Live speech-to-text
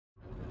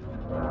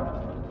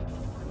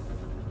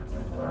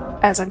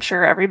as I'm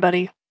sure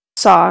everybody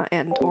saw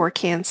and or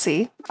can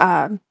see,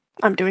 I'm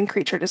doing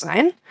creature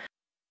design.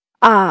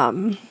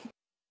 As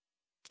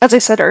I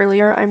said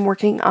earlier, I'm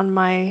working on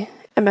my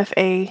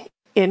MFA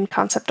in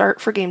concept art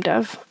for game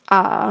dev.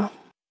 I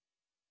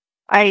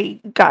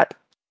got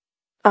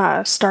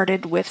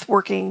started with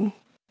working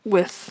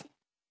with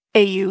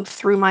AU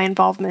through my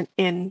involvement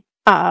in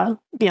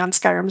Beyond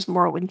Skyrim's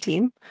Morrowind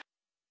team,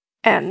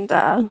 and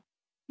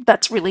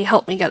that's really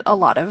helped me get a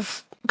lot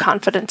of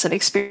confidence and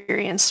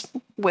experience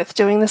with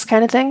doing this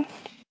kind of thing.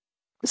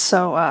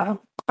 So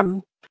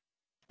I'm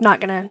not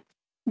gonna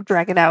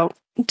drag it out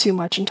too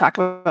much and talk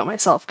about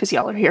myself because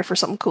y'all are here for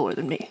something cooler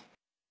than me.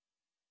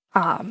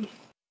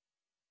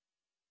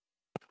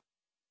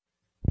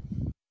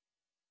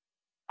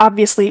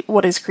 Obviously,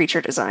 what is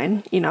creature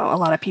design? You know, a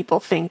lot of people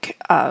think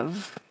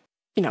of,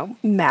 you know,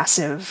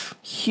 massive,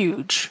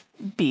 huge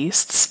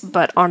beasts,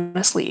 but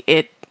honestly,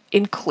 it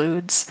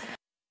includes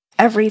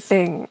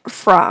everything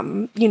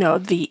from, you know,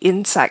 the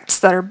insects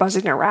that are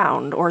buzzing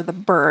around or the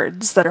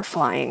birds that are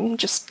flying,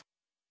 just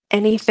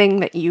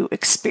anything that you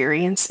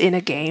experience in a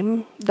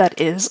game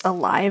that is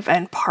alive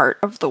and part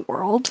of the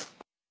world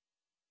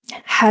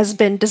has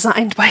been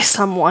designed by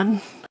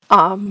someone.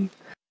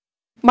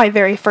 My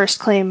very first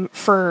claim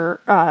for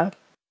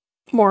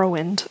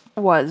Morrowind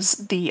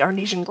was the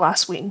Arnesian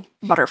glasswing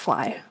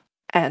butterfly,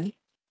 and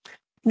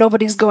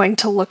nobody's going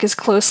to look as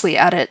closely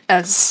at it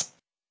as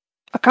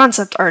a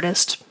concept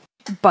artist,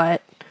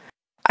 but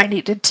I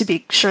needed to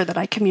be sure that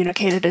I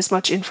communicated as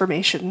much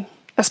information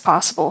as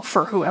possible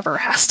for whoever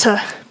has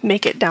to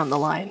make it down the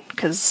line,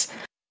 because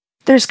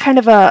there's kind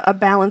of a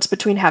balance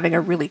between having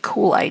a really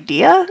cool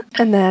idea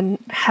and then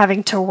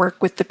having to work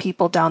with the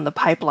people down the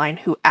pipeline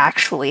who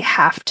actually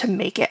have to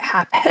make it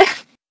happen.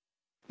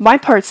 My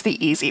part's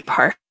the easy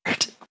part.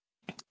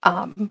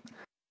 On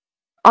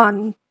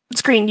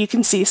screen, you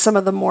can see some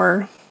of the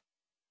more,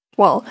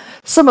 well,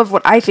 some of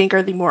what I think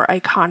are the more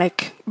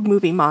iconic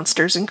movie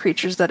monsters and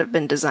creatures that have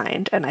been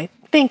designed, and I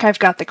think I've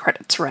got the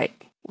credits right.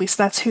 At least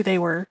that's who they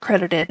were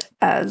credited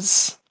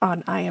as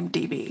on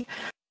IMDb.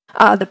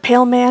 The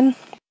Pale Man,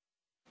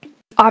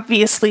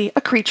 obviously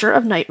a creature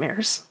of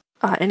nightmares.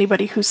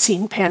 Anybody who's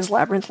seen Pan's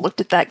Labyrinth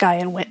looked at that guy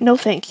and went, no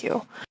thank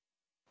you.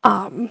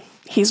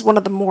 He's one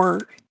of the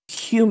more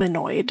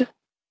humanoid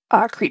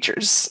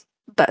creatures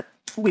that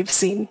we've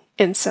seen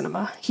in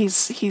cinema.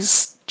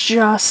 He's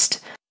just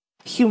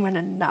human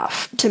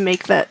enough to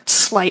make that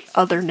slight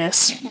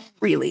otherness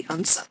really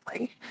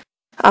unsettling.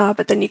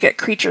 But then you get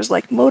creatures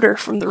like Motor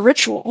from The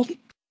Ritual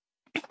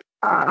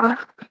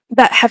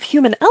that have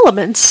human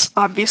elements.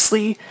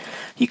 Obviously,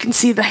 you can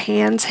see the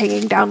hands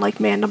hanging down like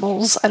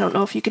mandibles. I don't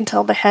know if you can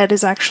tell the head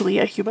is actually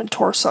a human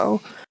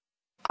torso.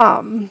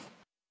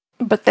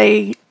 But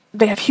they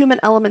have human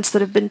elements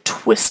that have been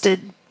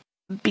twisted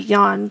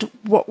beyond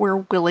what we're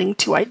willing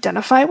to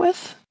identify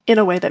with in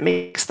a way that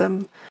makes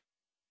them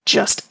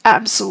just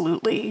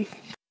absolutely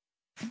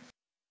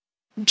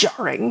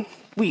jarring.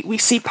 We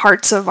see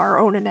parts of our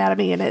own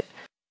anatomy in it,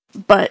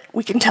 but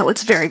we can tell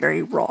it's very,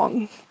 very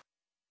wrong.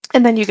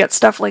 And then you get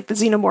stuff like the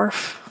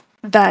xenomorph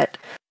that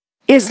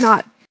is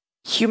not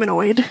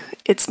humanoid,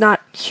 it's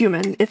not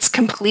human, it's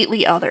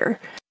completely other.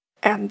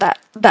 And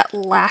that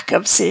lack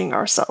of seeing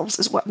ourselves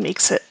is what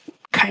makes it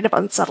kind of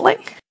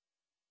unsettling.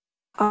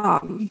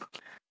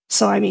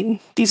 So I mean,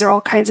 these are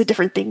all kinds of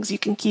different things you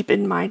can keep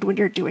in mind when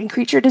you're doing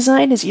creature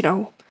design, is, you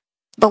know,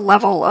 the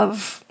level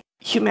of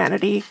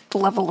humanity, the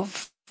level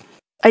of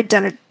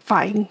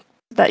identifying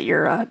that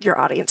your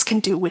audience can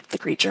do with the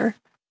creature.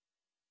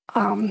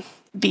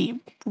 The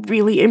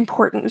really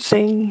important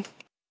thing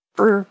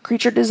for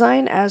creature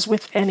design, as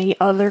with any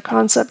other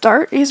concept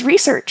art, is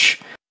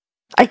research.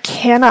 I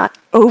cannot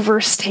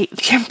overstate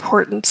the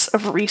importance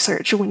of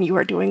research when you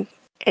are doing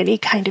any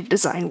kind of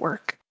design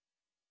work.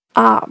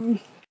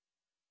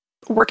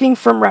 Working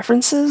from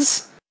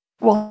references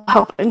will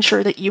help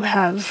ensure that you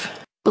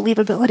have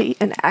believability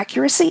and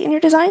accuracy in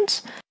your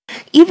designs,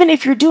 even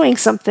if you're doing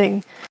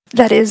something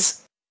that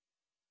is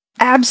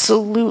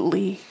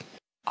absolutely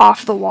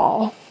off the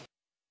wall.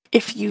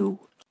 If you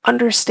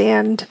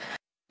understand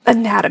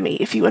anatomy,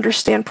 if you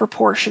understand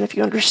proportion, if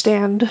you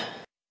understand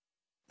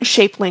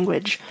shape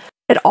language,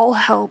 it all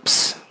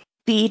helps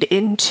feed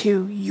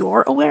into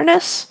your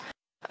awareness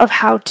of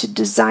how to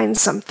design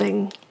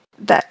something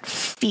that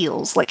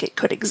feels like it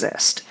could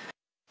exist.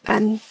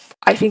 And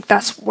I think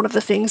that's one of the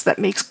things that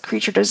makes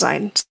creature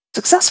design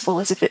successful,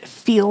 is if it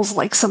feels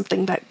like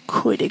something that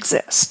could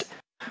exist.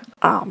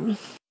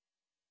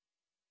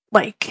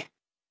 Like,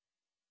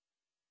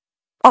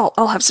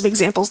 I'll have some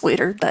examples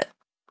later that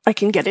I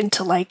can get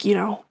into, like, you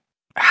know,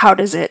 how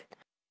does it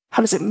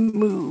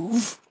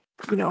move?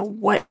 You know,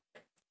 what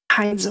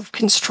kinds of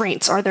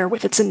constraints are there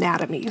with its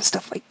anatomy and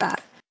stuff like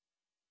that.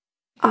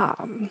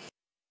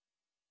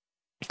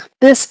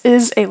 This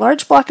is a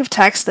large block of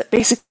text that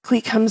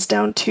basically comes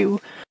down to,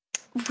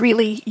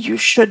 really, you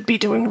should be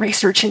doing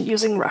research and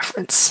using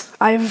reference.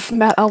 I've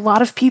met a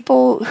lot of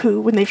people who,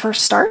 when they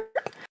first start,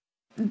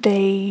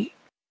 they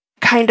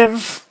kind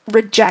of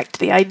reject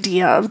the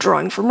idea of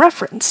drawing from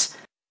reference.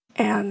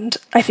 And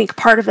I think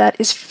part of that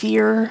is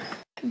fear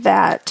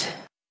that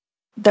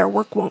their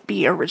work won't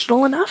be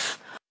original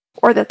enough,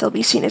 or that they'll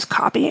be seen as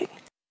copying.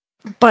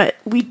 But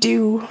we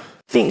do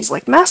things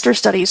like master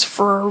studies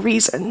for a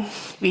reason.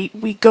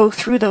 We go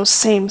through those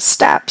same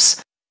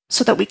steps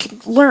so that we can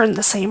learn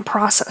the same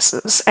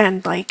processes,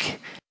 and like,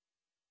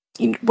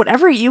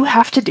 whatever you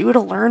have to do to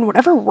learn,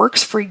 whatever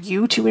works for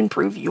you to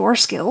improve your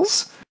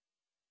skills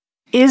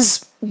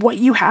is what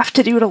you have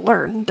to do to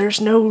learn.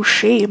 There's no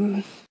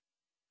shame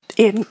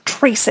in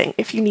tracing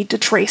if you need to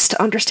trace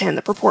to understand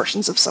the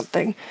proportions of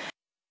something.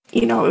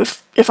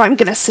 If I'm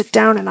going to sit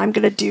down and I'm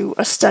going to do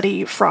a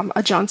study from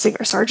a John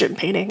Singer Sargent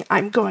painting,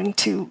 I'm going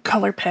to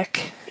color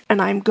pick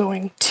and I'm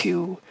going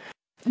to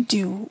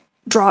do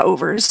draw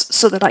overs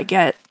so that I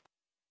get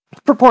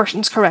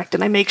proportions correct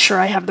and I make sure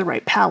I have the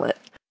right palette,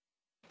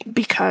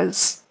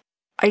 because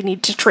I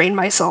need to train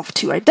myself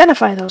to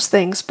identify those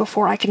things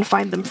before I can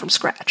find them from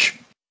scratch.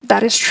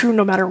 That is true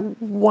no matter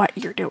what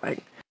you're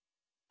doing.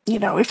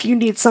 If you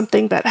need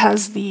something that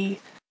has the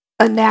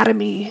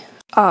anatomy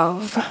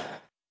of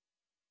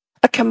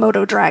a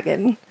Komodo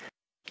dragon,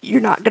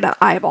 you're not going to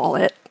eyeball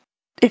it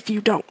if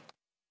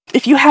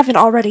you haven't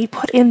already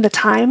put in the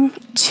time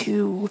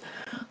to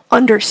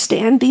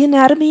understand the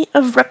anatomy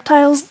of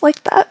reptiles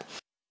like that.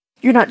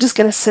 You're not just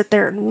going to sit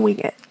there and wing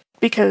it,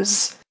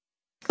 because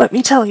let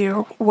me tell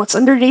you, what's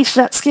underneath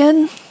that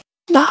skin,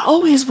 not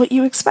always what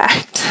you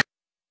expect.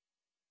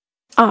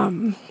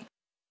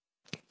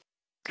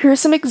 Here are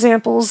some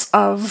examples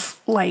of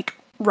like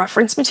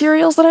reference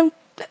materials that I'm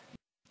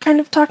kind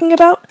of talking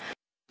about.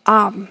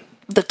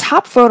 The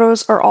top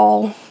photos are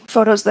all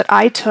photos that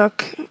I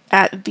took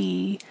at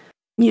the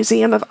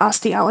Museum of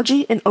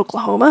Osteology in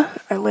Oklahoma.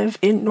 I live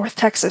in North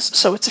Texas,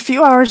 so it's a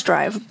few hours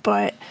drive,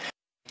 but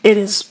it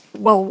is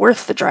well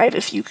worth the drive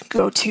if you can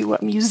go to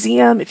a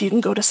museum, if you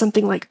can go to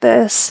something like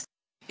this.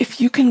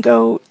 If you can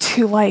go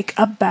to like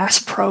a Bass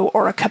Pro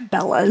or a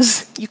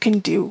Cabela's, you can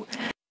do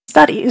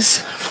studies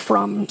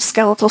from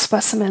skeletal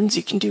specimens,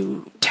 you can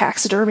do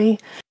taxidermy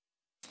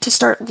to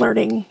start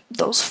learning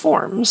those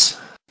forms.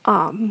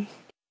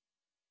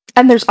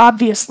 And there's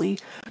obviously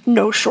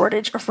no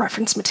shortage of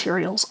reference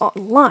materials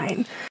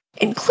online,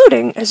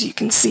 including, as you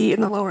can see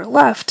in the lower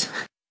left,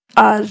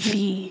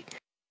 the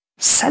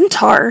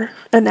centaur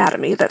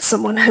anatomy that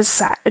someone has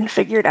sat and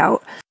figured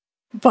out.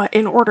 But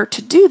in order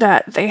to do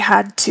that, they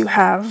had to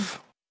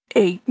have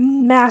a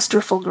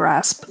masterful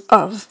grasp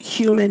of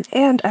human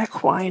and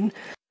equine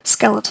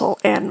skeletal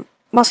and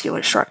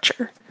muscular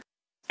structure,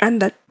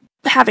 and that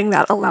having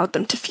that allowed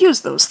them to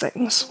fuse those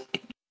things.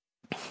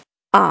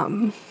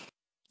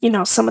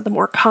 Some of the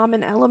more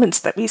common elements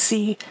that we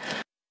see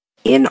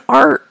in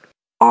art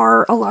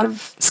are a lot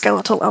of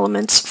skeletal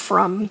elements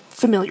from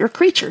familiar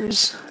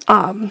creatures.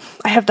 I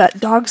have that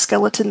dog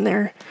skeleton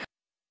there.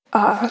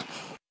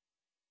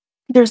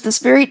 There's this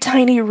very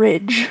tiny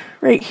ridge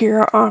right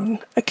here on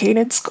a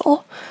canid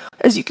skull.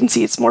 As you can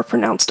see, it's more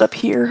pronounced up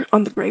here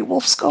on the gray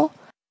wolf skull.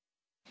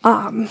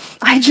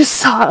 I just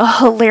saw a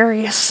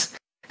hilarious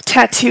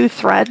tattoo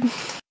thread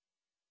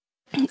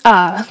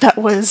that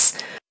was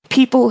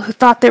people who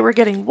thought they were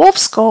getting wolf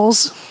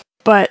skulls,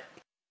 but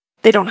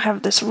they don't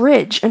have this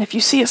ridge. And if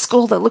you see a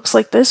skull that looks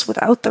like this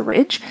without the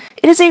ridge,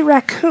 it is a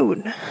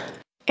raccoon.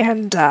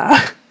 And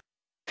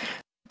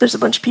there's a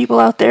bunch of people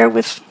out there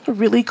with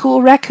really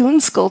cool raccoon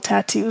skull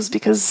tattoos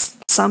because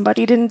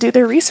somebody didn't do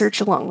their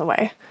research along the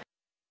way.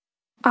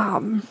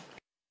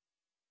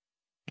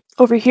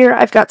 Over here,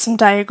 I've got some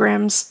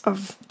diagrams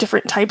of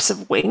different types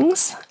of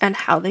wings and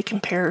how they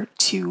compare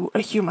to a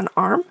human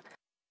arm,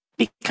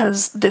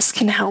 because this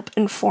can help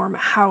inform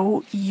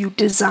how you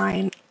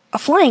design a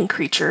flying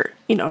creature.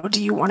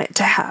 Do you want it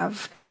to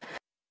have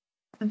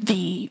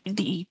the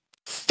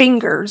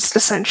fingers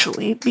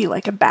essentially be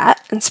like a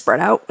bat and spread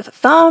out with a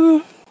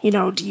thumb?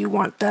 Do you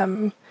want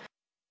them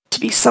to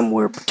be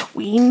somewhere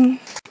between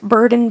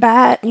bird and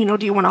bat?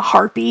 Do you want a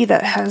harpy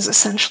that has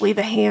essentially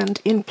the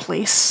hand in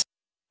place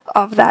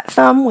of that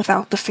thumb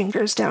without the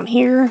fingers down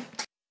here?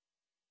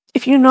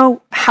 If you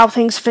know how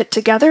things fit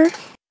together,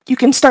 you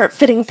can start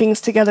fitting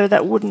things together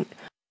that wouldn't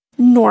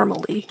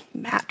normally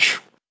match.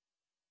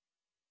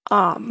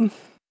 One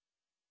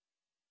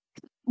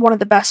of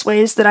the best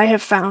ways that I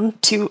have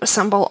found to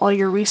assemble all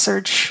your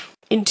research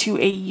into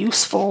a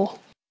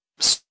useful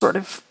sort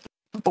of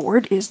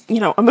board is,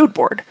 a mood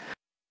board.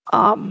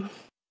 I've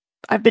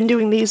been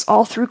doing these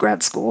all through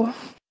grad school.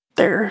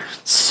 They're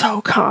so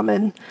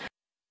common.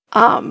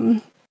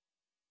 And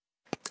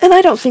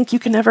I don't think you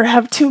can ever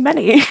have too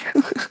many.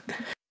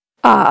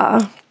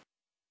 I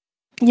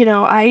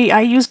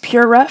use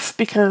PureRef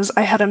because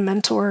I had a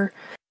mentor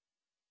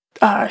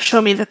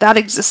show me that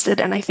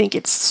existed, and I think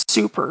it's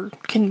super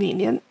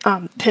convenient.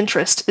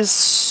 Pinterest is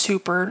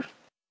super,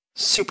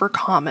 super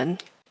common,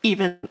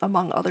 even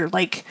among other,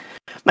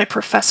 my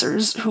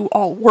professors who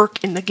all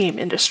work in the game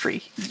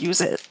industry use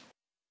it.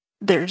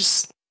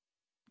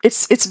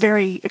 It's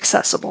very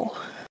accessible.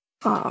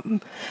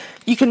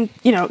 You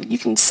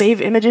can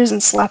save images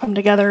and slap them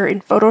together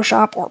in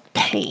Photoshop or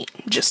Paint.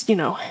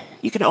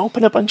 You can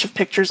open a bunch of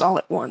pictures all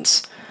at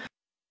once.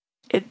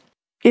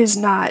 is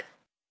not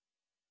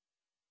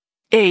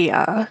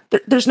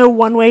there's no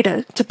one way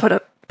to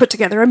put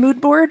together a mood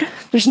board.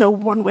 There's no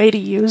one way to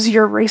use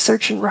your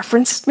research and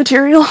reference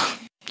material.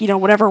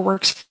 Whatever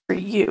works for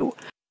you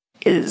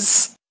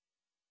is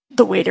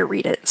the way to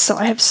read it. So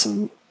I have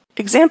some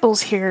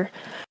examples here.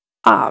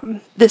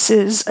 This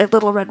is a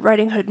Little Red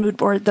Riding Hood mood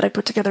board that I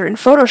put together in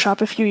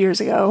Photoshop a few years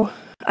ago.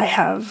 I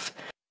have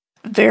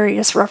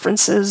various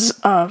references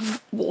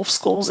of wolf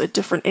skulls at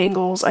different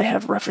angles. I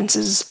have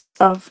references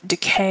of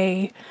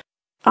decay,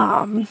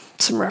 some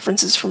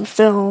references from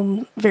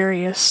film,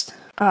 various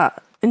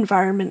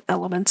environment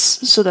elements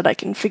so that I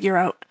can figure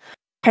out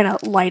kind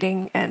of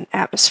lighting and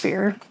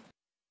atmosphere.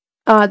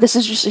 This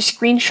is just a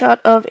screenshot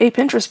of a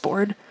Pinterest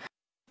board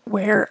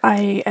where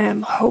I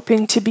am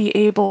hoping to be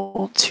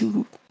able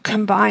to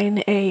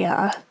combine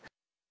a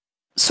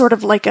sort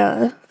of like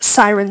a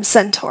siren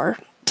centaur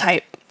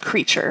type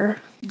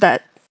creature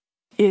that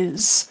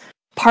is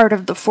part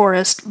of the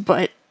forest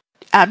but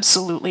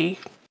absolutely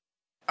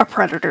a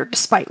predator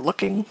despite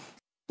looking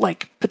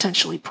like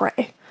potentially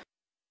prey.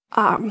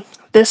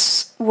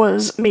 This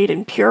was made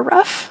in Pure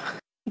Ref.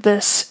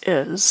 This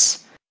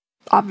is,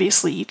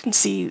 obviously you can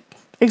see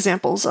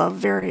examples of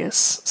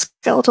various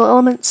skeletal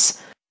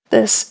elements.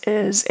 This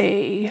is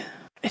I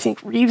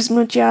think Reeves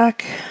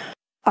Mudjak.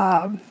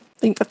 I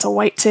think that's a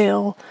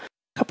whitetail.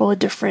 A couple of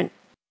different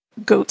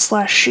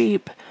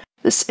goat/sheep.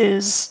 This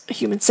is a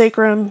human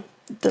sacrum.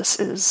 This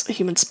is a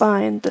human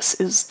spine. This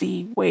is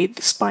the way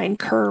the spine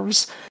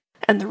curves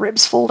and the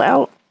ribs fold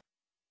out.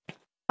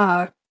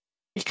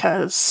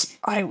 Because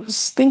I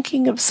was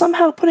thinking of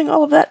somehow putting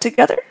all of that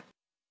together,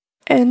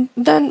 and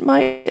then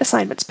my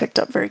assignments picked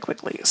up very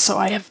quickly, so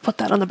I have put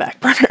that on the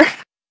back burner.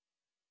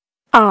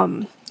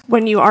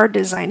 When you are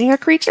designing a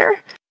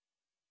creature,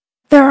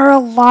 there are a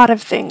lot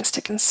of things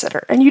to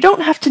consider, and you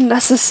don't have to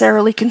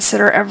necessarily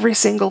consider every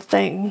single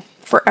thing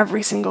for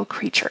every single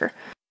creature.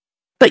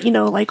 But,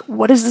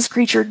 what does this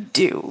creature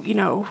do?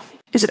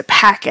 Is it a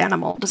pack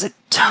animal? Does it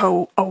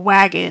tow a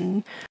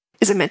wagon?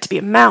 Is it meant to be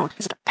a mount?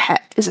 Is it a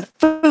pet? Is it a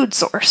food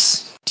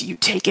source? Do you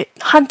take it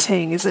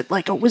hunting? Is it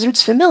like a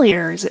wizard's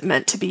familiar? Is it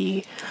meant to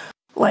be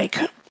like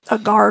a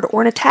guard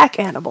or an attack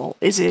animal?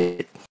 Is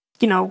it,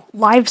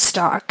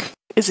 livestock?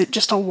 Is it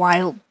just a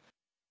wild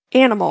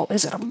animal?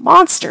 Is it a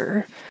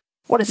monster?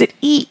 What does it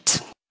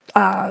eat?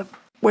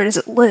 Where does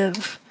it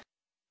live?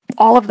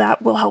 All of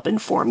that will help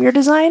inform your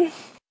design,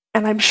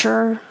 and I'm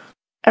sure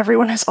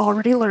everyone has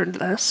already learned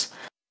this,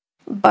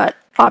 but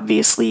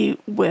obviously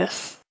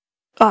with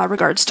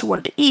regards to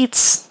what it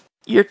eats,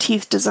 your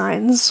teeth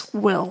designs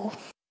will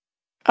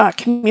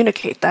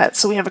communicate that.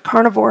 So we have a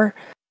carnivore,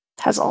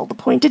 has all the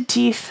pointed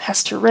teeth,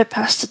 has to rip,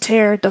 has to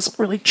tear, doesn't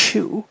really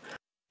chew.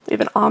 We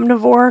have an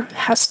omnivore,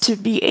 has to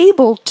be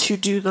able to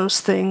do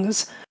those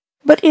things,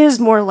 but is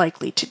more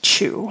likely to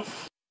chew.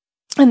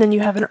 And then you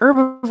have an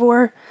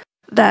herbivore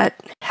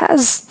that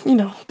has,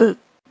 the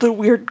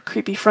weird,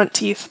 creepy front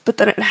teeth, but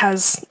then it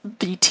has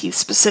the teeth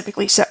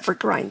specifically set for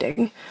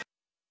grinding,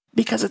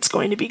 because it's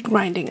going to be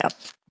grinding up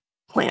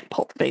plant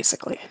pulp,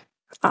 basically.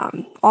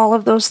 All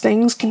of those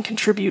things can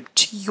contribute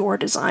to your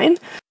design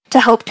to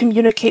help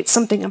communicate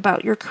something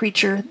about your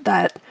creature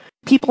that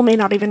people may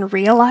not even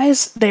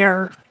realize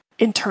they're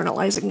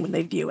internalizing when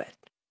they view it.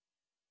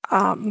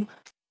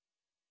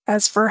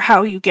 As for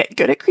how you get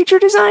good at creature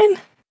design,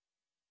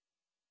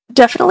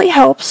 definitely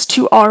helps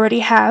to already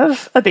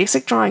have a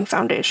basic drawing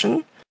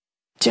foundation,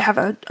 to have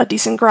a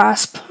decent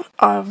grasp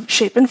of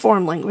shape and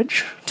form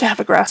language, to have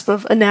a grasp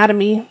of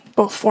anatomy,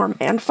 both form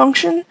and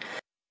function,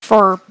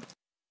 for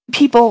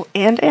people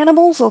and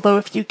animals, although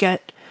if you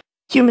get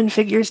human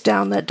figures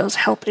down, that does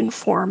help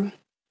inform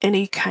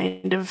any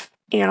kind of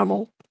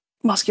animal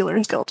muscular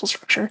and skeletal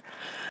structure.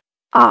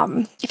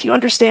 If you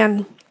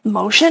understand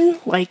motion,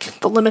 like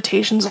the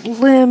limitations of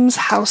limbs,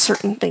 how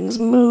certain things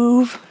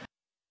move,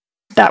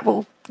 that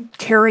will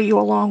carry you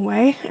a long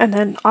way. And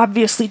then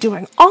obviously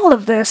doing all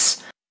of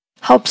this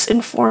helps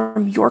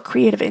inform your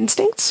creative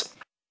instincts,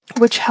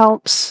 which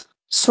helps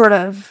sort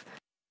of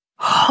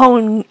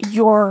hone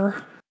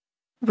your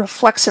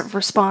reflexive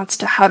response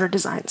to how to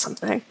design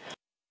something.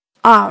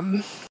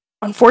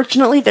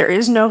 Unfortunately, there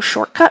is no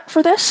shortcut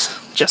for this.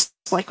 Just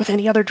like with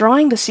any other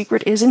drawing, the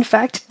secret is, in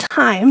fact,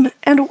 time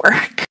and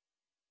work.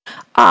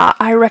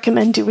 I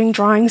recommend doing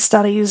drawing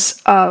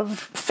studies of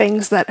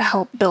things that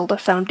help build a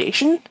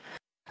foundation.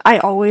 I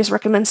always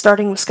recommend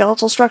starting with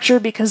skeletal structure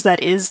because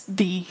that is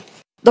the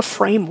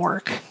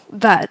framework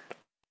that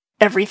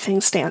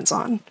everything stands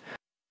on.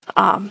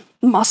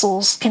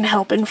 Muscles can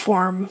help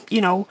inform,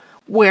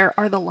 where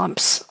are the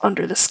lumps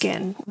under the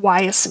skin?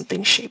 Why is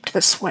something shaped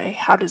this way?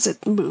 How does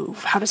it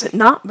move? How does it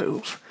not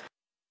move?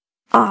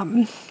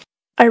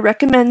 I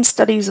recommend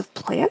studies of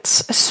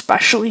plants,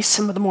 especially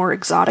some of the more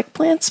exotic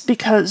plants,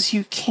 because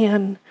you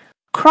can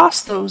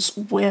cross those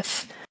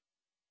with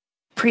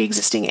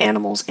pre-existing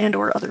animals and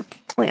or other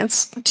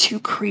plants to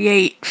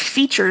create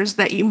features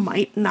that you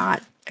might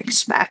not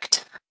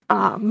expect.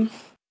 I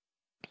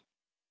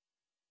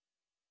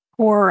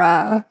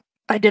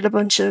did a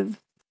bunch of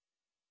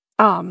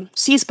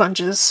sea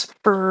sponges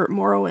for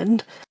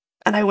Morrowind,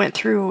 and I went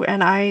through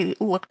and I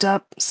looked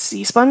up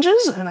sea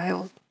sponges, and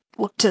I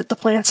looked at the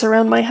plants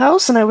around my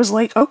house, and I was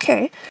like,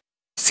 okay,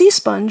 sea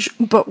sponge,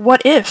 but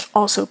what if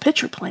also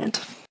pitcher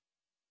plant?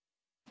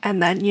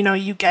 And then,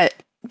 you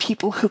get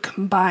people who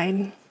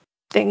combine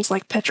things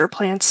like pitcher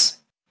plants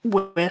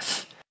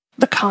with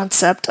the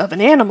concept of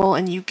an animal,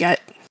 and you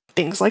get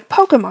things like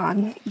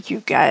Pokemon.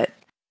 You get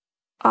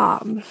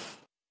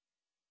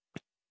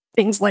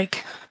things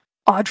like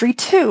Audrey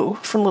 2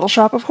 from Little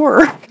Shop of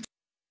Horror.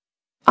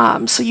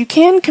 So you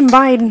can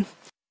combine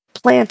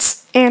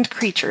plants and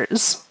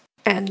creatures,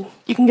 and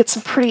you can get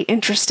some pretty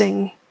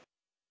interesting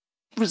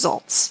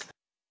results.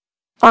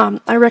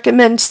 I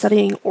recommend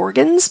studying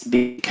organs,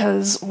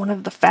 because one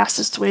of the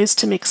fastest ways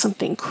to make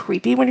something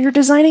creepy when you're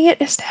designing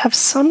it is to have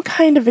some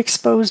kind of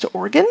exposed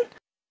organ,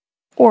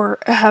 or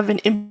have an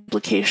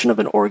implication of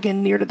an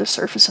organ near to the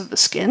surface of the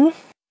skin,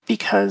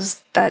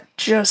 because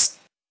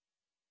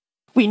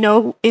we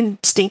know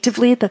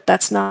instinctively that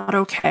that's not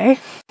okay.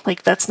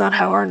 Like, that's not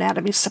how our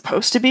anatomy's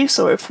supposed to be,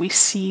 so if we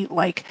see,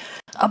 like,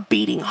 a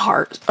beating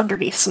heart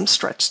underneath some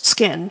stretched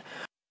skin,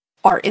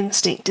 our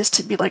instinct is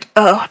to be like,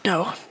 oh,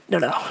 no.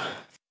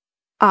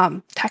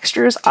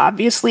 Texture is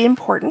obviously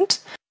important,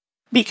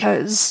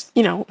 because,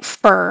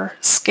 fur,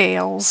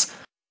 scales,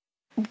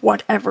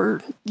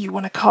 whatever you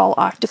want to call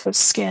octopus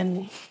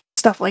skin,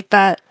 stuff like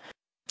that,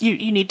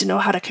 you need to know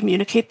how to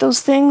communicate those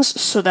things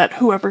so that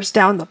whoever's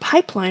down the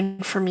pipeline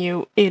from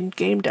you in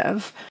game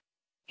dev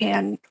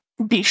can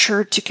be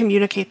sure to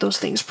communicate those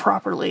things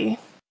properly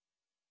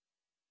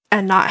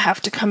and not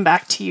have to come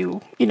back to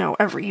you,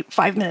 every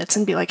 5 minutes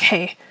and be like,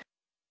 hey,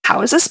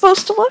 how is this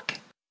supposed to look?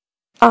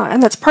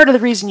 And that's part of the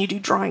reason you do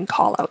drawing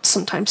callouts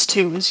sometimes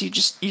too, is you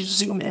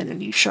zoom in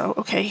and you show,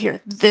 okay,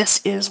 here, this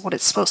is what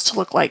it's supposed to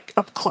look like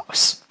up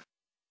close.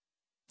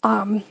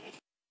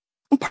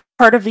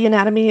 Part of the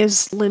anatomy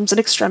is limbs and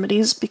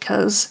extremities,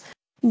 because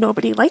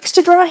nobody likes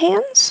to draw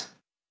hands.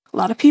 A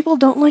lot of people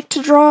don't like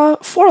to draw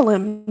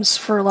forelimbs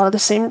for a lot of the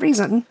same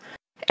reason.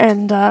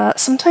 And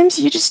sometimes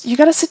you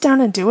gotta sit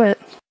down and do it.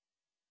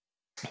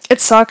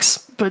 It sucks,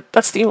 but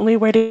that's the only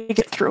way to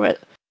get through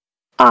it.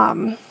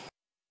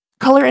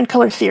 Color and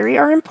color theory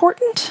are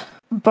important,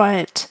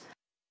 but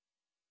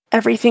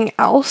everything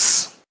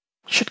else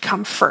should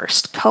come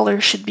first.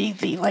 Color should be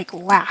the,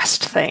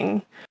 last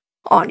thing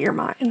on your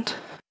mind.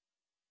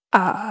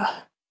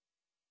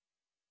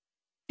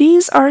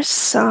 These are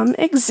some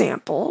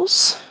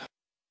examples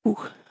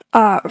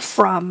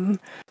from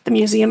the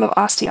Museum of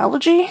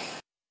Osteology,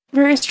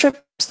 various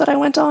trips that I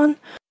went on,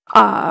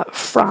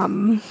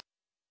 from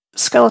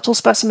skeletal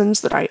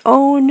specimens that I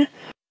own,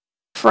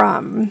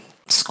 from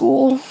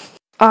school.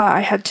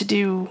 I had to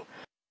do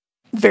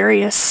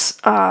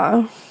various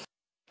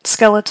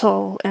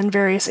skeletal and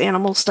various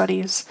animal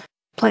studies,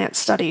 plant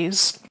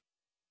studies.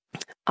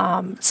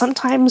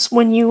 Sometimes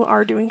when you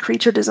are doing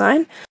creature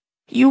design,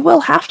 you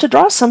will have to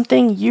draw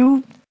something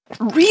you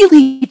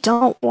really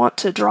don't want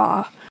to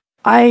draw.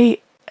 I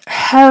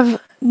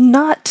have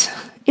not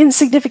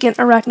insignificant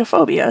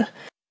arachnophobia,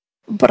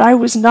 but I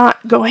was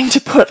not going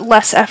to put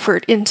less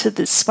effort into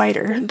this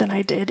spider than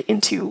I did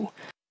into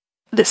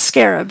this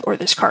scarab or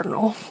this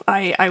cardinal.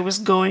 I was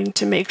going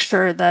to make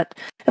sure that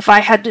if I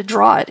had to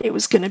draw it, it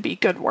was going to be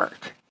good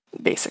work,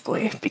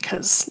 basically,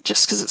 because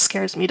just because it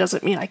scares me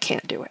doesn't mean I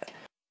can't do it.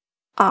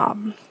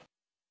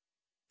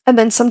 And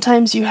then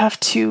sometimes you have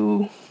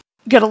to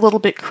get a little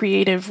bit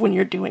creative when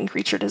you're doing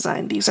creature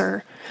design. These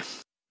are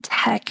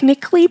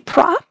technically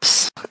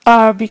props,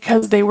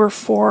 because they were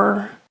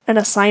for an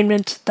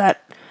assignment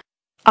that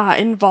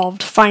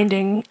involved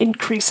finding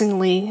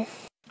increasingly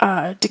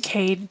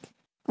decayed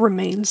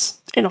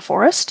remains in a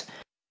forest.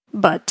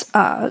 But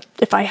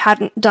if I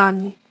hadn't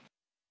done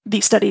the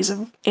studies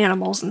of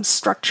animals and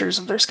structures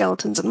of their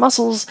skeletons and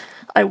muscles,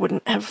 I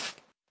wouldn't have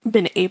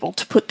been able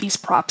to put these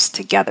props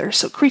together.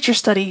 So creature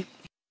study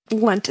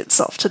lent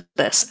itself to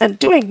this. And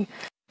doing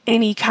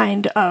any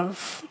kind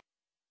of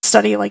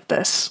study like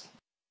this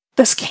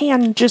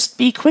can just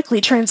be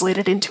quickly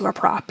translated into a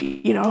prop.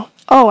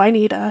 Oh, I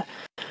need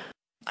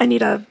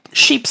a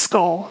sheep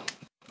skull.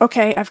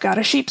 Okay, I've got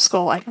a sheep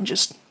skull. I can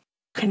just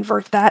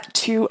convert that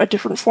to a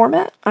different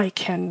format. I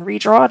can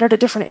redraw it at a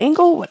different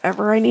angle,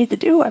 whatever I need to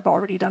do. I've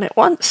already done it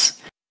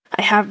once.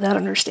 I have that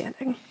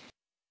understanding.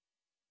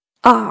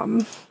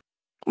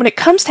 When it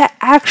comes to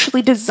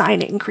actually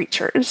designing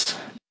creatures,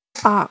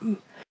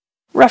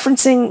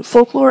 referencing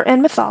folklore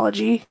and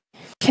mythology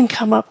can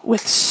come up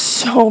with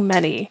so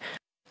many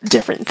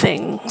different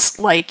things.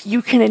 Like,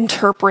 you can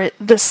interpret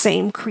the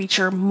same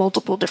creature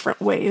multiple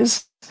different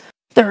ways.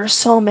 There are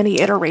so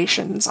many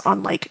iterations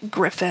on,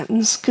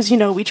 griffins, because,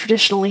 we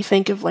traditionally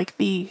think of,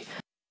 the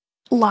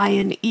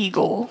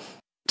lion-eagle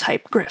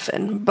type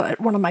griffin,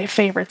 but one of my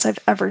favorites I've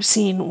ever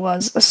seen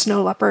was a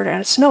snow leopard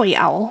and a snowy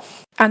owl,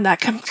 and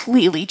that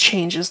completely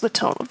changes the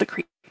tone of the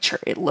creature.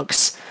 It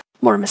looks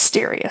more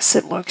mysterious.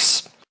 It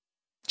looks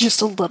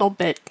just a little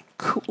bit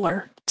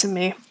cooler to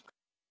me.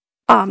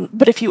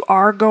 But if you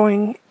are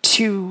going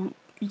to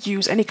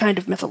use any kind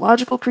of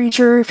mythological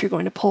creature, if you're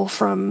going to pull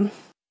from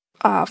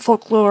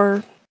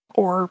folklore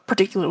or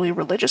particularly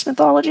religious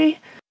mythology,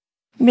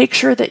 make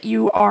sure that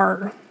you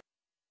are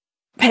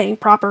paying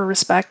proper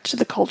respect to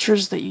the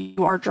cultures that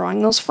you are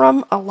drawing those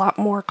from. A lot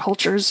more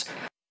cultures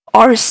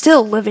are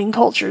still living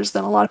cultures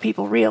than a lot of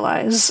people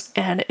realize,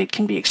 and it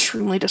can be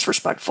extremely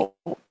disrespectful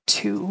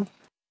to,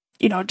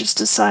 just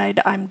decide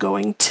I'm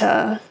going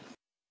to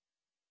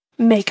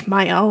make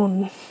my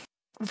own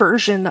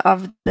version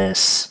of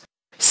this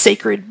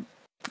sacred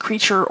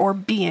creature or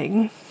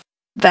being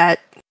that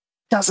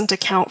doesn't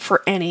account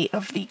for any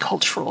of the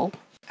cultural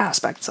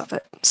aspects of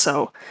it.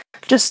 So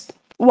just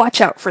watch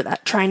out for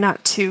that. Try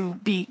not to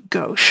be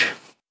gauche.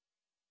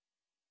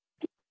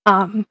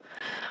 When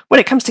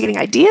it comes to getting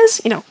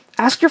ideas,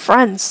 ask your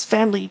friends,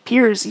 family,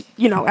 peers,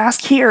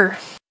 ask here,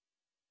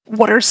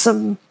 what are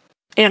some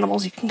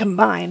animals you can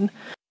combine?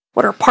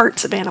 What are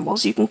parts of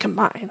animals you can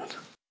combine?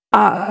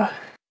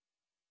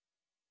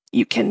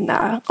 You can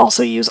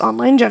also use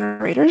online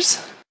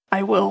generators.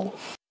 I will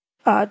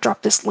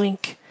drop this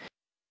link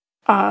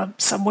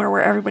somewhere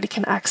where everybody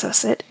can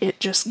access it. It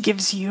just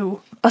gives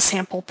you a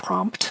sample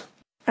prompt,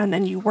 and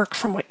then you work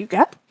from what you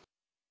get.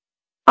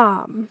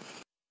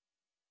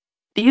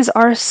 These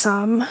are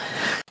some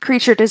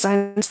creature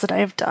designs that I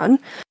have done.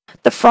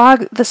 The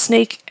frog, the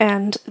snake,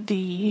 and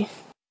the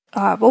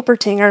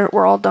Wolpertinger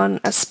were all done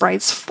as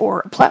sprites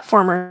for a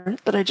platformer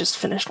that I just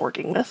finished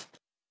working with.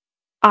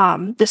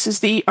 This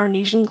is the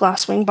Arnesian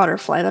glasswing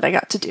butterfly that I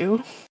got to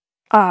do.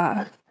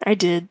 I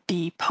did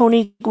the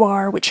pony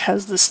guar, which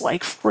has this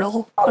like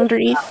frill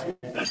underneath.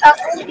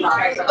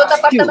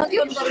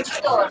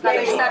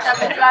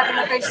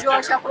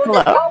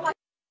 Hello.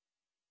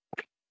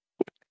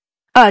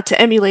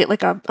 To emulate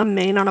like a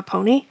mane on a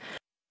pony.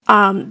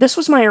 This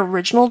was my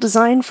original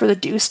design for the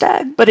dew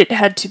stag, but it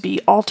had to be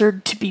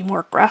altered to be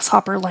more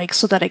grasshopper-like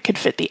so that it could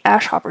fit the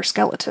ashhopper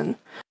skeleton.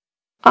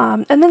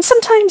 And then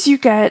sometimes you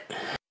get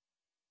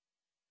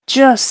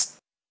just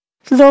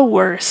the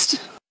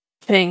worst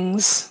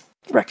things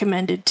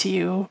recommended to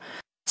you.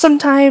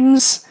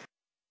 Sometimes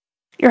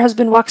your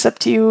husband walks up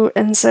to you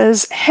and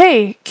says,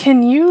 "Hey,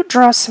 can you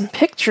draw some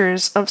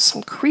pictures of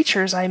some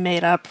creatures I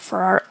made up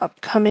for our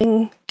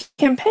upcoming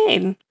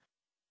campaign?"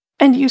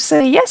 And you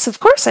say, "Yes, of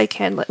course I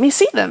can. Let me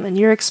see them." And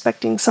you're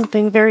expecting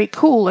something very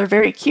cool or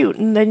very cute.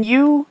 And then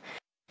you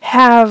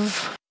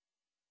have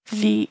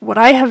what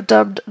I have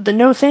dubbed the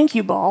no thank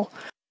you ball.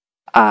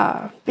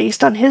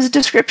 Based on his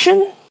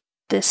description,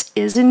 this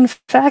is in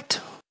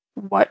fact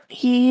what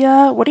he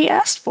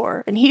asked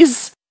for. And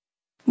he's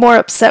more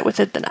upset with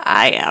it than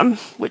I am,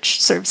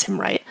 which serves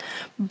him right.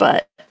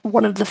 But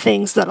one of the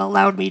things that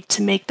allowed me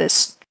to make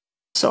this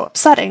so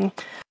upsetting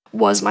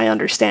was my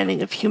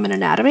understanding of human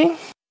anatomy.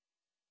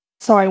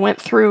 So I went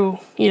through,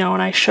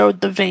 and I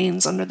showed the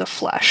veins under the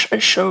flesh. I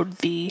showed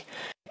the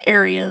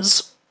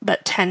areas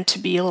that tend to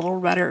be a little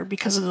redder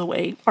because of the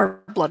way our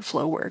blood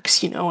flow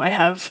works. I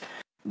have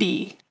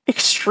the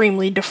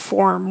extremely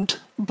deformed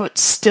but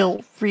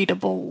still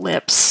readable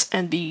lips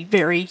and the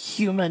very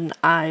human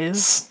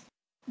eyes,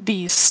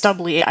 the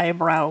stubbly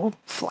eyebrow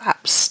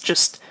flaps,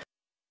 just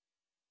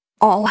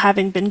all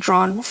having been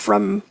drawn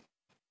from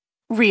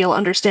real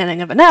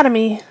understanding of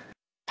anatomy,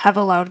 have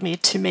allowed me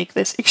to make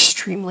this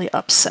extremely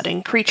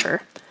upsetting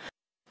creature.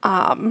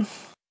 And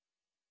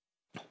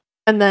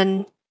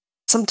then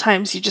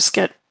sometimes you just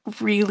get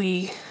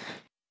really,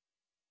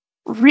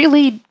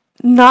 really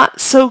not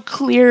so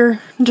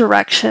clear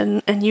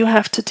direction, and you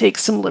have to take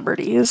some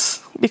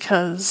liberties,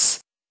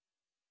 because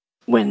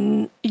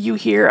when you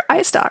hear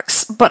eye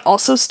stalks, but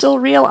also still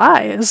real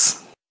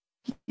eyes,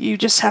 you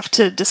just have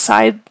to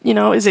decide,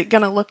 is it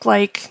gonna look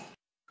like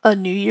a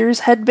New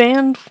Year's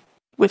headband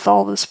with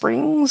all the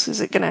springs?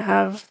 Is it gonna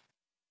have,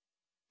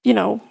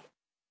 can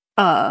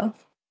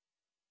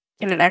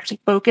it actually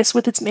focus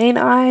with its main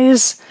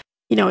eyes?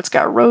 It's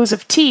got rows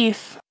of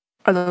teeth.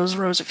 Are those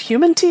rows of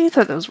human teeth?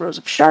 Are those rows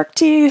of shark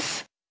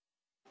teeth?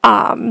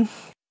 It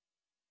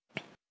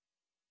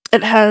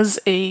has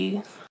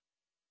a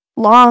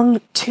long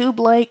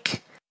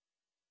tube-like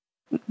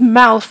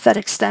mouth that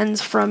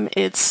extends from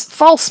its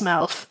false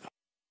mouth,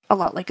 a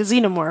lot like a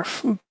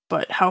xenomorph,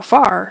 but how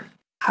far?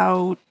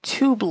 How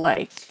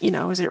tube-like?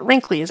 Is it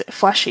wrinkly? Is it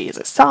fleshy? Is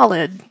it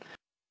solid?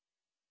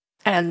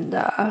 And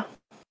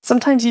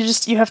sometimes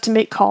you have to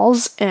make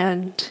calls,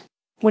 and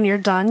when you're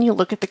done, you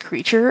look at the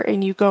creature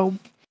and you go,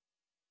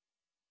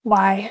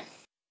 why?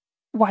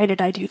 Why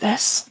did I do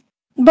this?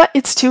 But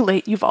it's too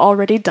late, you've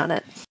already done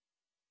it.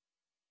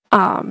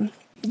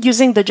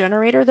 Using the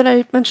generator that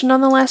I mentioned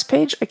on the last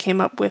page, I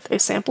came up with a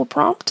sample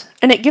prompt,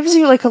 and it gives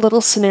you like a little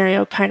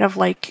scenario, kind of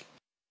like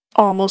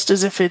almost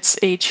as if it's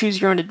a choose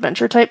your own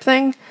adventure type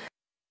thing.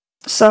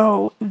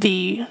 So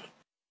the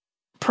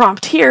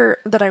prompt here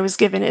that I was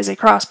given is a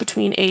cross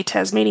between a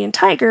Tasmanian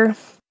tiger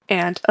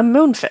and a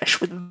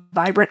moonfish with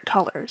vibrant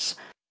colors.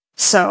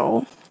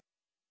 So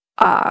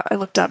I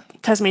looked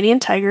up Tasmanian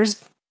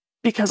tigers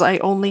because I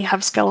only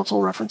have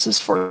skeletal references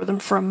for them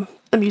from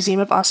the Museum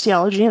of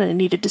Osteology, and I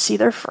needed to see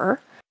their fur.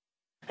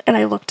 and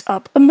I looked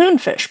up a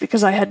moonfish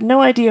because I had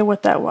no idea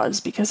what that was,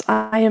 because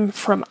I am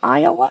from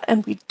Iowa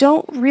and we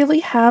don't really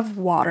have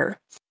water.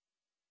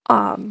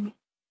 And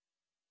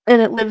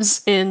it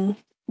lives in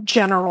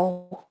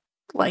general,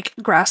 like,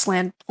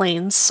 grassland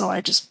plains, so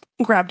I just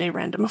grabbed a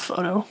random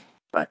photo.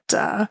 But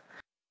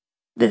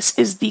this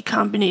is the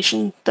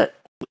combination that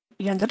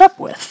we ended up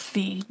with.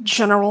 The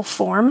general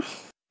form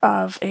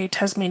of a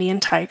Tasmanian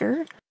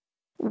tiger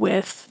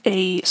with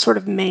a sort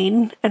of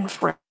mane and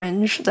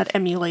fringe that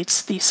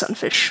emulates the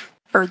sunfish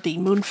or the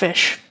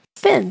moonfish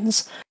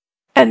fins,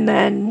 and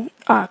then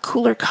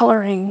cooler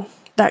coloring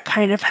that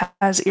kind of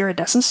has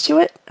iridescence to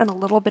it and a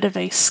little bit of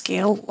a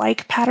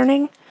scale-like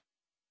patterning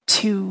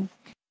to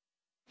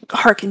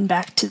harken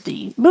back to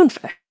the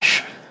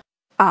moonfish.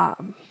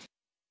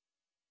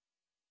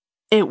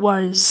 It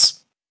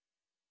was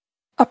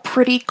a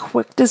pretty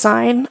quick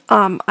design.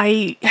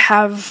 I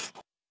have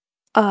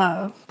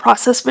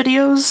process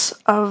videos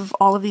of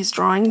all of these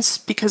drawings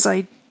because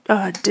I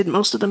did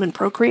most of them in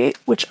Procreate,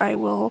 which I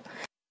will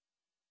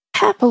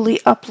happily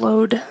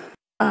upload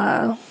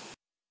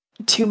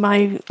to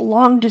my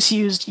long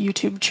disused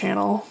YouTube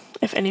channel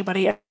if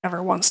anybody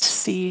ever wants to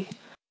see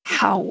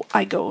how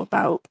I go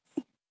about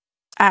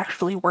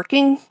actually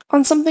working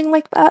on something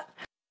like that.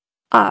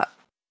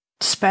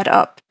 Sped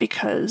up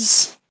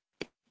because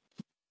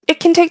it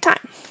can take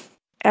time.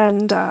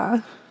 And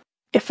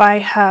if I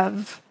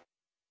have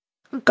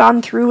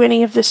gone through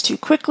any of this too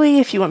quickly,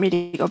 if you want me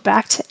to go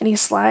back to any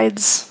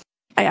slides,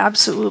 I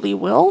absolutely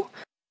will.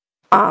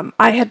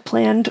 I had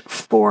planned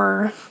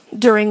for,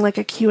 during like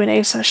a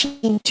Q&A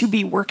session, to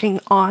be working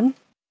on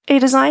a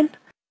design.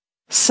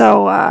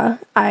 So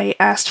I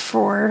asked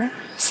for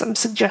some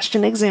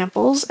suggestion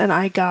examples, and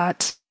I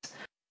got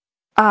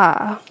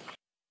a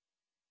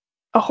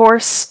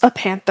horse, a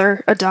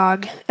panther, a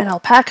dog, an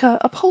alpaca,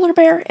 a polar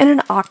bear, and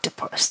an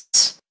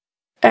octopus.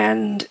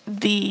 And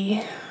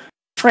the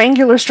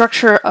triangular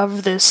structure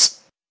of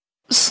this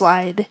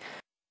slide,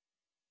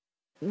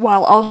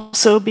 while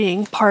also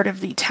being part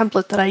of the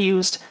template that I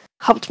used,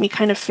 helped me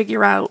kind of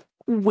figure out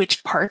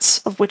which parts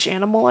of which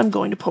animal I'm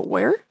going to put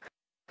where.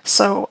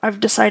 So I've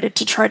decided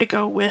to try to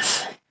go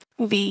with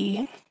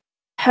the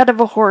head of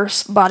a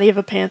horse, body of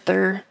a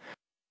panther,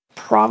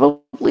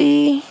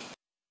 probably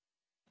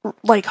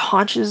like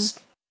haunches,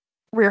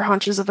 rear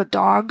haunches of a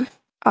dog.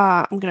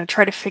 I'm gonna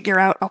try to figure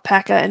out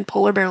alpaca and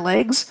polar bear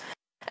legs,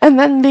 and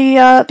then the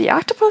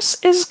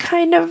octopus is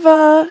kind of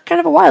a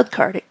wild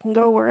card. It can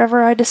go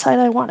wherever I decide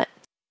I want it.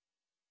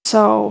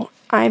 So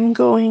I'm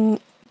going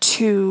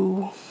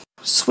to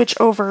switch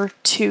over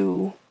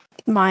to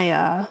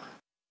my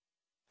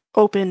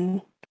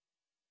open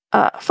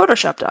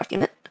Photoshop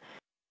document,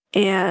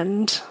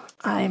 and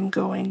I'm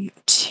going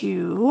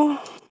to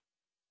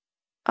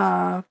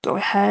go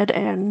ahead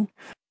and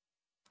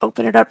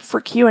open it up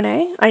for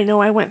Q&A. I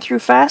know I went through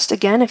fast.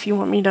 Again, if you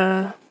want me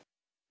to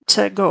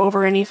go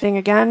over anything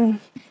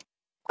again,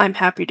 I'm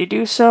happy to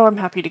do so. I'm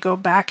happy to go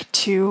back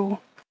to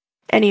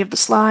any of the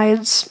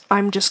slides.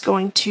 I'm just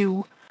going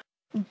to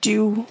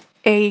do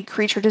a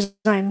creature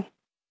design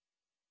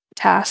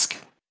task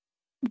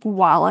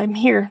while I'm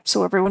here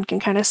so everyone can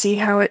kind of see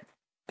how it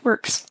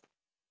works.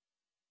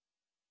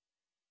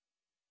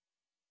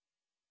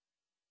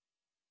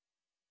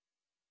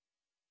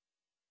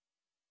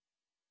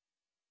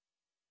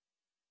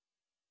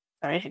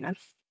 Sorry, hang on.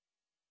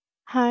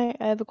 Hi,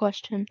 I have a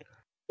question.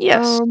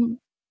 Yes.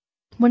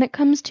 When it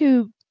comes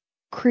to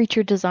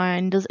creature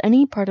design, does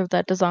any part of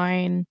that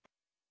design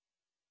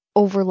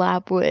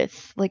overlap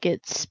with like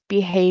its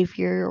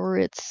behavior or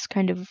its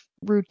kind of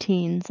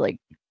routines, like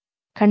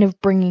kind of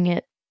bringing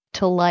it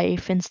to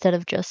life instead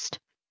of just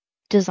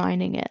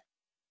designing it?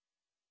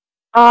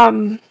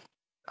 A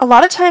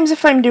lot of times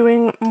if I'm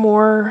doing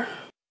more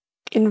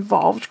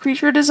involved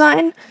creature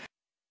design,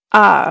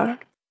 I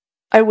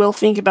will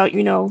think about,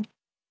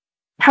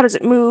 how does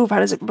it move? How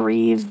does it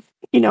breathe?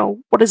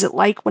 What is it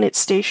like when it's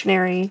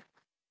stationary?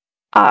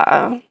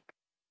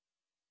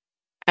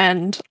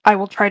 And I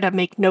will try to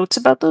make notes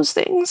about those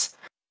things.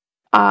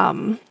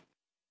 So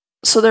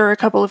there are a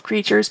couple of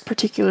creatures,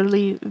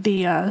 particularly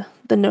the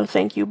no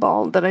thank you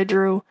ball that I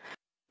drew,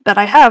 that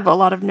I have a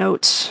lot of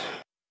notes.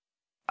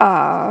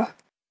 Also,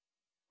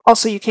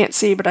 you can't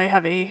see, but I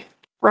have a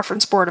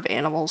reference board of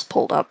animals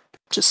pulled up,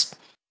 just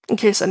in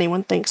case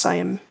anyone thinks I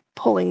am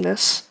pulling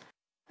this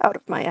out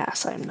of my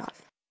ass. I am not.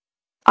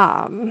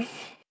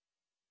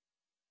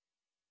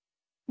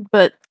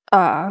 But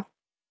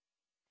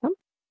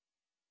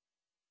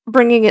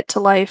bringing it to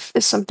life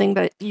is something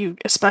that you,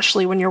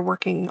 especially when you're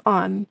working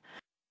on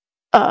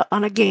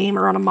a game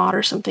or on a mod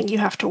or something, you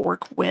have to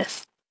work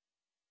with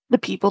the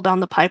people down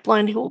the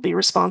pipeline who will be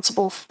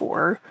responsible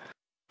for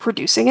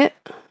producing it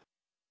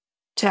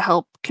to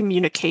help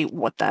communicate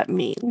what that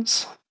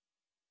means.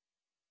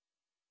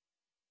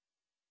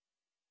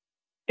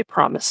 I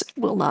promise it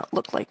will not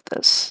look like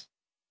this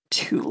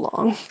too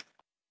long.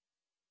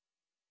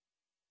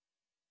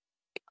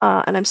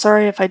 And I'm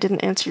sorry if I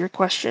didn't answer your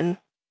question.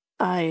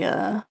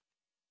 I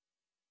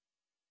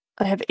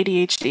have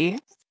ADHD,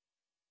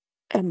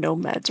 and no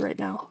meds right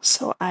now.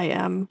 So I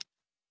am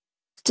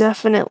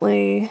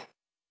definitely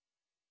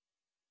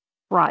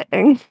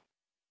trying.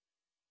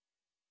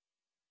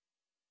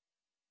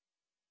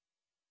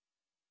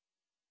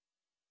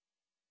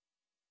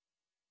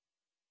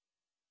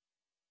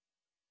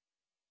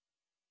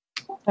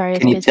 Sorry, I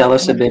Can you spaced out tell for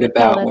us a bit minute.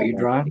 No, about that's what you're good.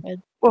 drawing?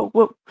 Good. Whoa,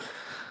 whoa.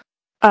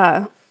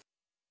 Uh,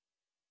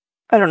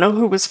 I don't know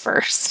who was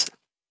first.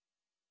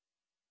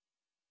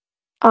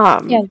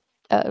 Yeah.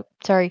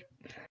 Sorry.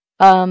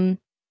 Um.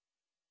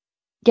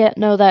 Yeah.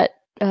 No, that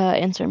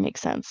answer makes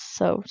sense.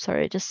 So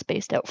sorry, I just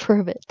spaced out for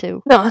a bit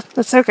too. No,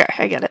 that's okay.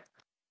 I get it.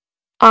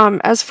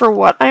 As for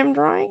what I'm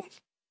drawing,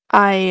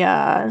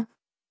 I'm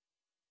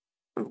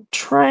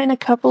trying a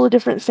couple of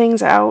different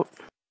things out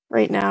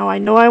right now. I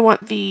know I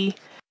want the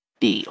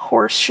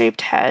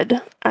horse-shaped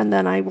head, and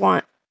then I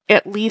want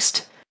at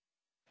least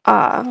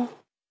a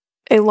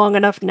long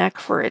enough neck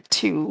for it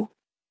to,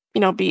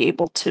 be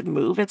able to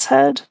move its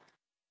head,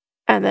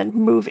 and then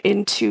move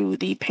into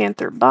the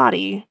panther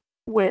body,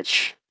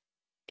 which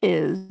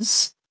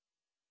is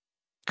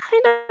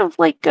kind of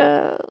like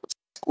a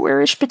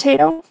squarish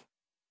potato.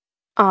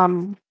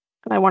 And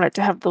I want it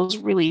to have those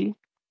really,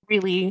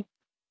 really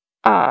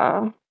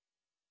uh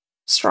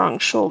strong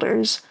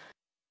shoulders.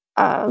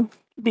 Uh,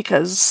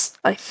 because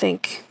I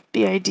think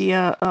the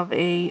idea of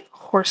a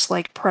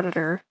horse-like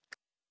predator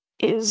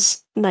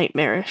is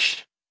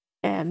nightmarish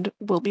and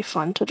will be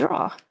fun to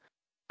draw.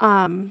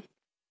 Um,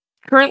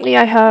 Currently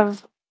I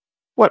have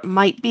what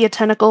might be a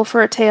tentacle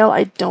for a tail.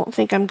 I don't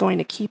think I'm going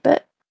to keep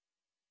it.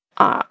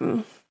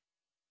 Um,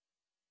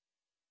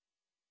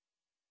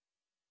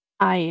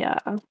 I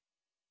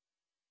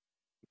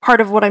Part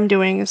of what I'm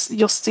doing is,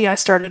 you'll see I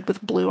started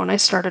with blue and I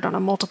started on a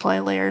multiply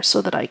layer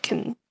so that I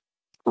can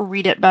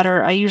read it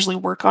better. I usually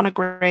work on a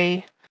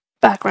gray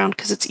background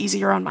because it's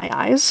easier on my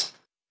eyes,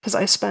 because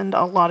I spend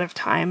a lot of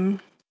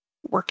time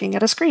working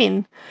at a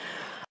screen.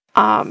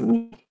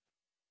 Um,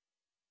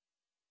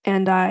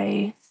 and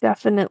I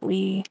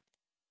definitely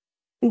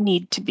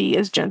need to be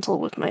as gentle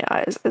with my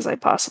eyes as I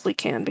possibly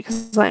can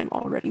because I'm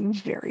already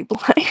very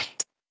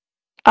blind.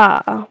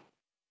 Uh,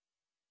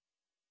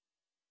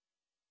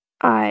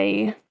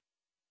 I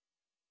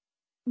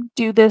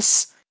do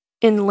this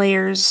in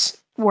layers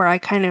where I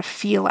kind of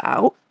feel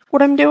out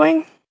what I'm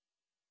doing.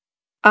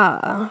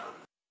 Uh,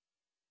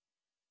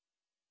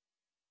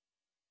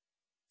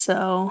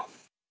 so,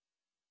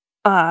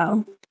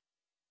 uh,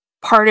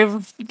 Part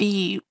of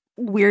the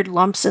weird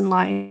lumps and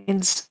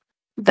lines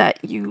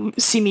that you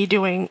see me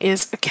doing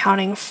is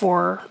accounting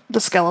for the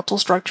skeletal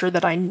structure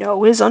that I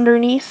know is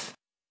underneath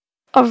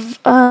of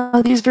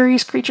these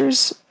various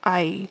creatures.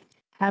 I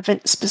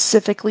haven't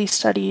specifically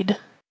studied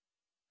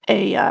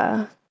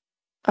a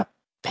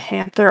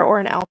panther or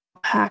an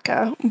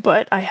alpaca,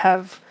 but I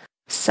have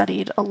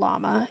studied a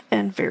llama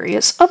and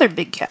various other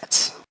big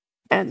cats.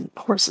 And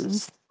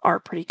horses are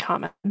pretty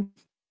common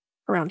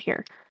around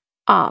here.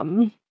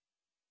 Um,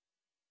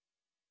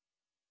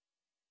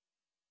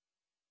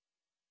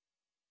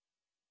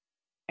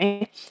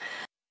 I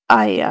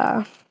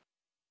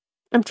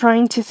I'm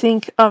trying to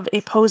think of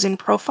a posing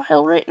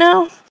profile right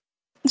now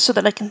so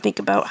that I can think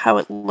about how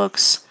it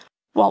looks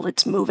while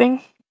it's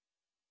moving.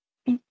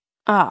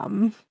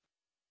 Um,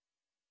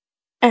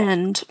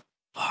 and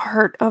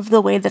part of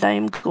the way that I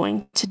am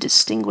going to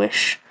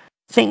distinguish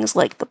things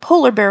like the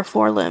polar bear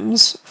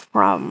forelimbs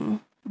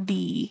from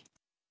the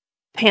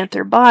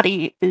panther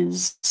body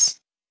is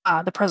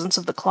the presence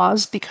of the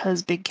claws,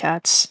 because big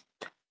cats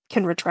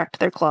can retract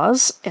their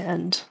claws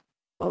and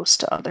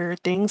most other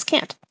things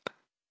can't.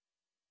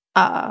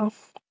 Uh,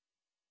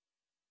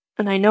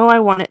 and I know I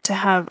want it to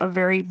have a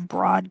very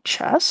broad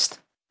chest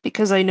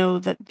because I know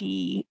that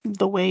the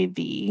way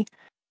the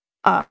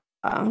uh,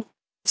 uh,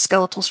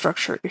 skeletal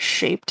structure is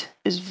shaped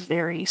is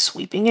very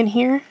sweeping in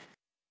here,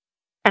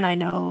 and I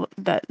know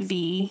that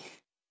the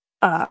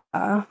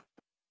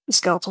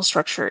skeletal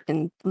structure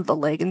in the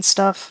leg and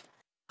stuff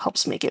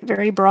helps make it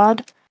very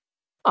broad.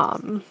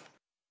 Um,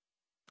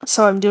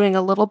 so I'm doing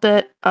a little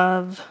bit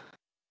of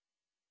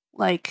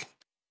like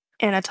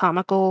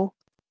anatomical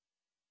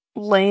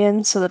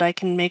lay-in so that I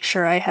can make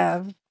sure I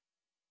have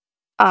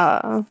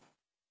uh,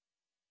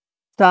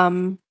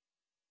 some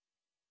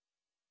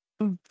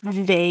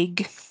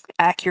vague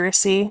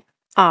accuracy.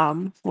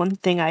 One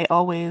thing I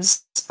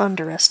always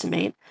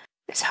underestimate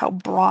is how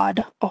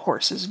broad a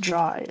horse's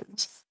jaw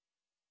is.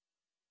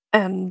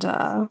 And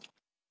that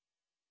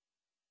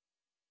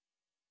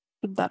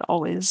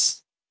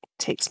always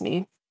takes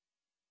me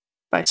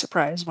by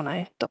surprise when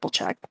I double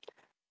check.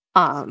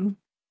 Um,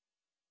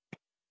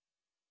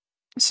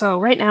 so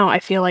right now I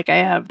feel like I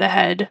have the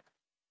head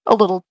a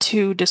little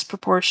too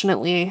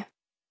disproportionately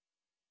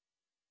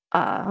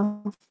uh,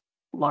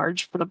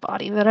 large for the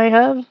body that I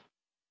have.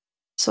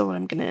 So what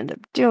I'm going to end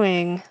up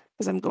doing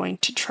is I'm going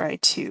to try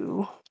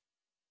to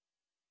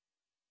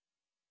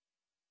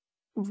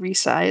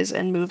resize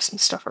and move some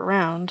stuff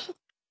around.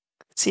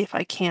 See if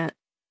I can't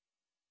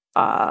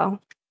uh,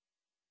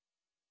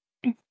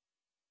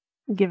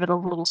 give it a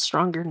little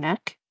stronger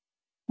neck,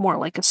 more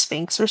like a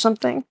sphinx or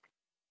something.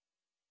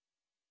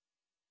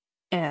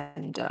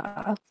 and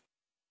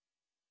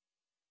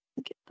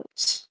get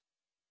those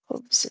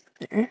hooves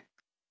in there.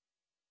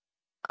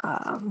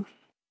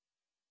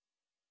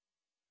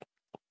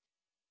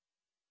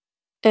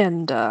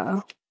 And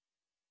the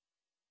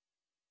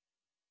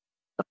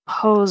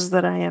pose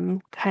that I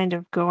am kind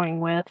of going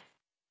with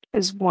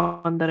is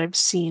one that I've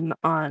seen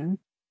on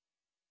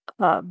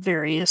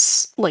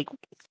various like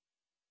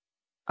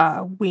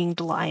winged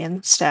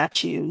lion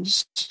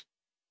statues.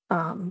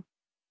 So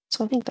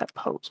I think that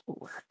pose will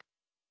work.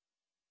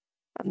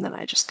 And then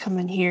I just come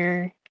in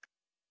here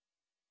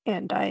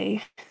and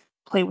I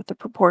play with the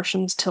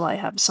proportions till I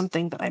have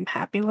something that I'm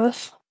happy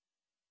with.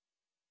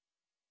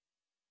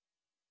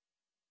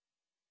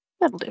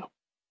 That'll do.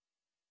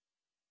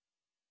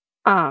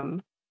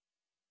 Um,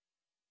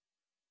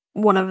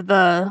 one of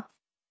the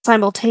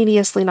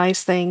simultaneously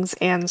nice things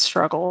and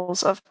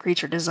struggles of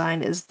creature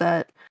design is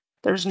that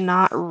there's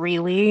not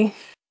really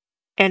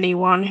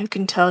anyone who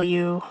can tell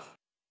you,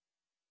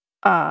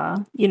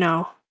 you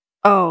know,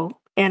 oh,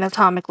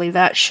 anatomically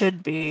that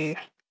should be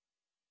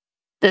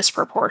this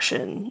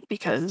proportion,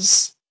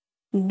 because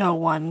no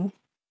one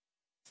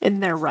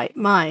in their right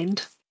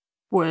mind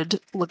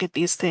would look at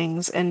these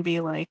things and be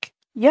like,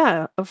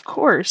 yeah, of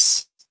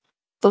course,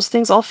 those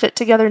things all fit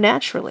together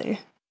naturally.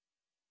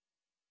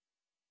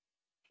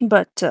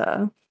 But,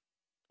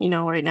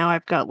 right now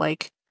I've got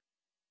like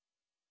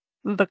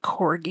the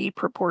corgi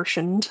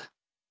proportioned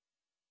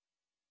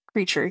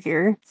creature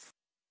here.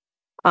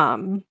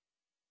 Can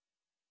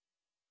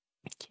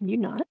you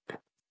not?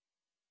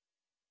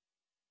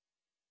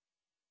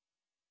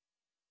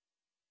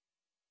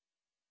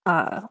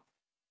 Uh,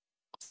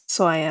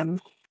 so I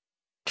am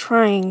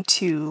trying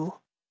to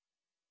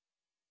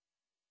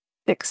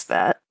fix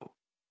that,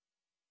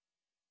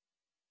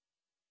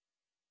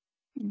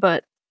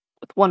 but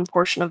with one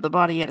portion of the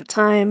body at a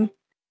time,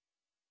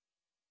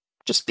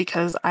 just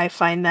because I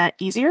find that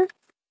easier.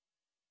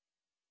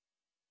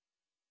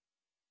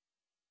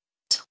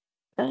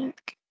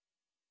 Back.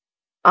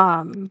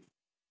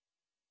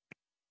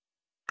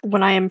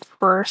 When I am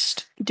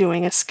first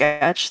doing a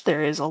sketch,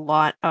 there is a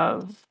lot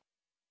of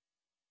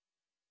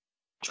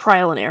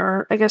trial and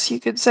error, I guess you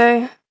could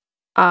say.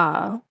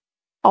 Uh,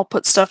 I'll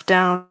put stuff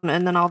down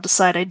and then I'll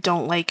decide I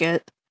don't like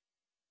it,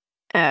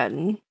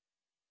 and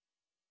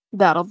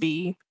that'll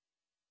be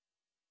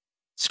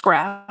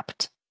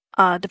scrapped.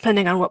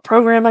 Depending on what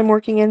program I'm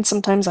working in,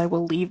 sometimes I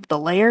will leave the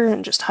layer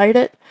and just hide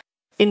it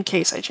in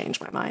case I change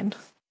my mind.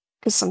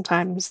 Because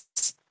sometimes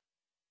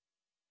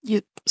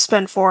you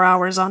spend 4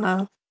 hours on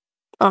a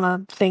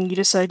thing you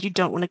decide you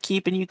don't want to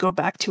keep and you go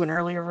back to an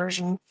earlier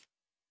version.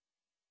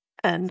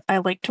 And I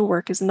like to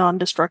work as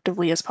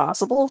non-destructively as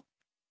possible,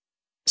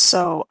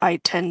 so I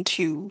tend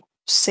to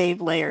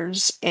save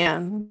layers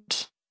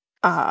and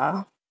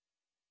uh,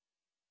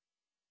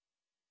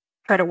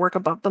 try to work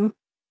above them.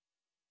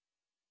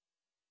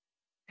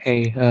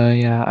 Hey,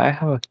 yeah, I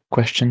have a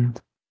question.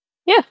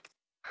 Yeah.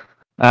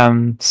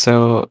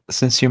 So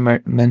since you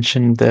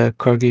mentioned the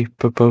corgi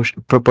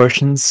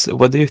proportions,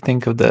 what do you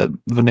think of the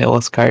vanilla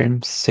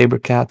Skyrim saber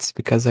cats?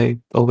 Because I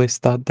always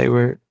thought they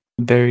were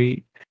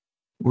very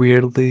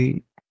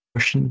weirdly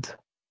proportioned.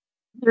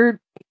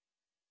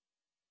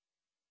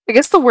 I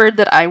guess the word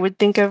that I would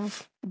think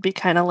of would be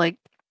kind of like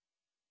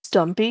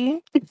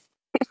stumpy.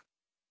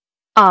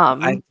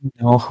 I don't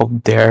know how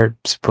they're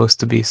supposed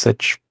to be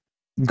such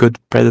good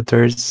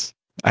predators.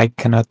 I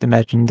cannot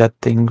imagine that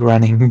thing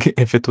running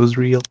if it was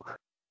real.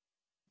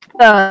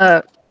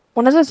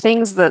 One of the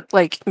things that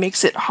like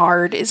makes it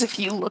hard is if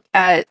you look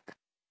at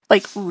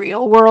like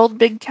real world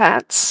big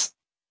cats,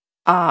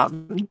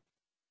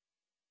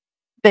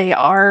 they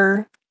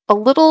are a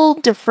little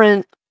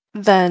different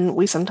than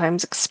we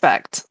sometimes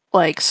expect.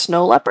 Like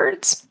snow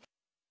leopards,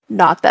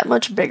 not that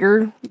much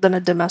bigger than a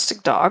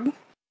domestic dog,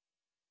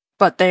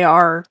 but they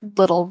are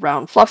little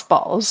round fluff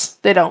balls.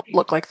 They don't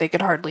look like they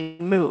could hardly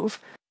move,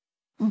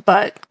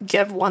 but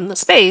give one the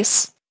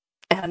space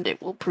and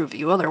it will prove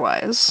you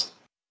otherwise.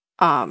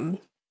 I've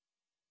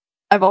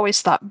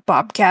always thought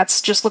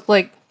bobcats just look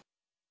like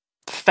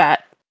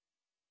fat,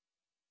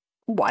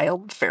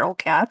 wild, feral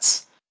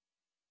cats,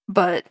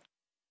 but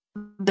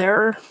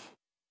there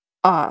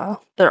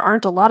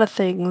aren't a lot of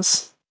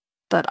things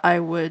that I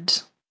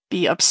would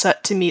be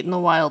upset to meet in the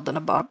wild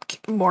than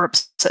more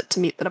upset to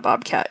meet than a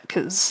bobcat,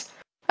 because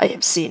I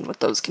have seen what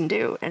those can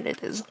do, and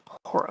it is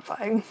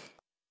horrifying.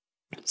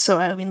 So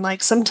I mean,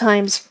 like,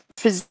 sometimes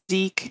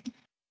physique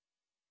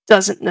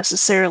doesn't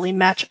necessarily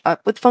match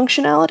up with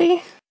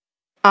functionality.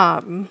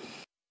 I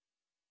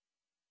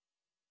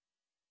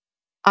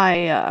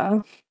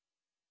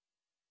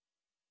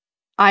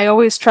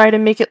always try to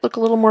make it look a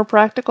little more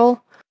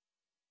practical.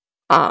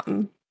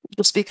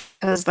 Just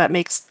because that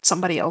makes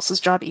somebody else's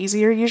job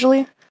easier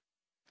usually.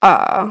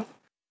 But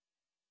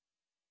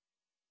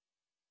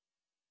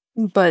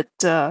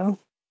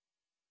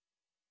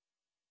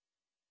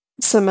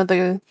some of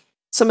the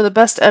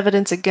best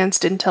evidence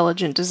against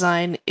intelligent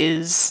design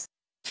is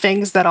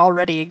things that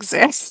already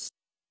exist.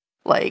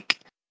 Like,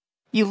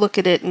 you look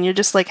at it and you're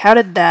just like, how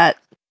did that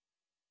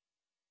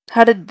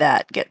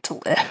get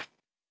to live?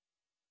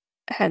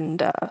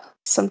 And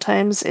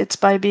sometimes it's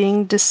by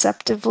being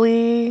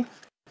deceptively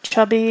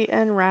chubby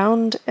and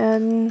round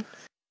and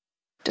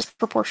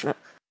disproportionate,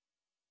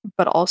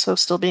 but also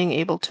still being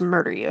able to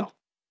murder you.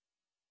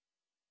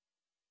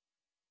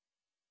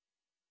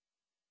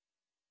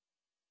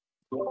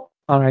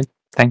 All right,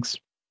 thanks.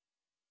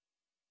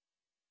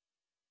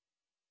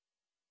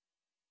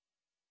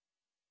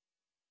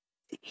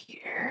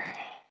 Here.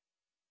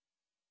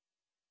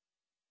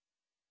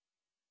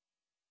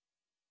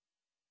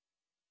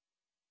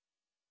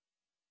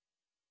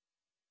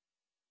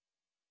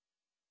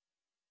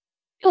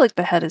 I feel like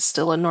the head is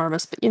still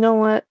enormous, but you know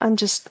what? I'm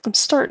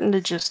starting to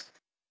just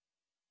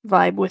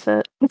vibe with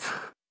it.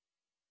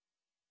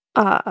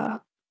 uh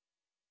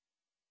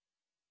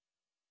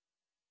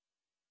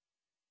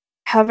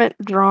haven't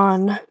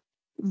drawn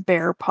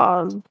bear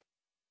paws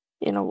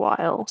in a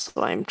while,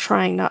 so I'm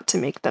trying not to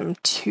make them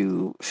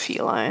too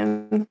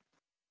feline.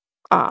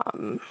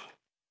 Um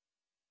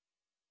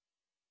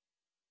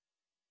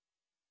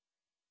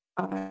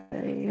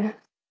I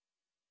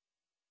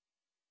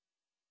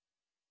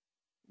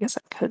guess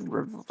I could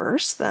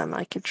reverse them.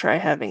 I could try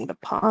having the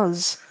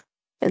paws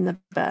in the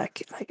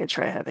back. I could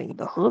try having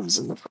the hooves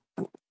in the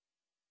front.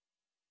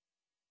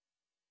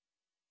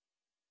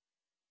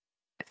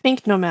 I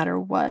think no matter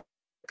what,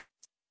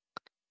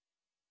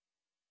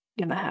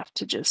 I'm gonna have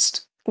to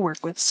just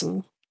work with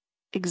some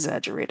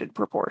exaggerated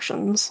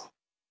proportions.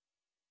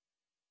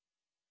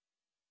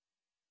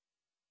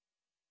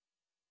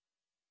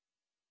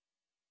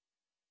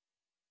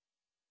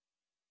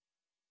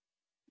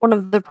 One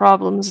of the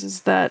problems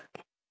is that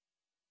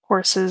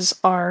horses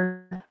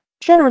are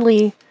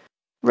generally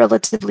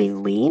relatively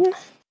lean,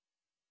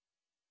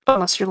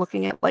 unless you're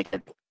looking at like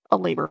a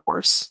labor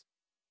horse,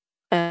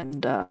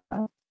 and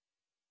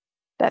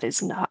that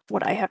is not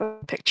what I have a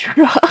picture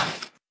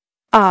of.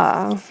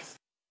 Uh,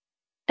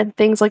 and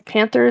things like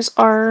panthers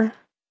are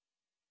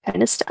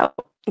kind of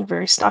stout and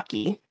very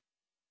stocky.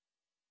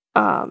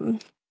 Um,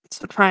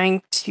 so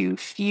trying to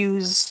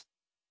fuse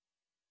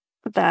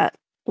that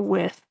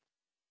with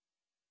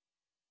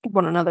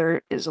one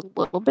another is a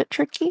little bit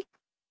tricky.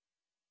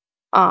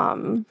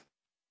 Um,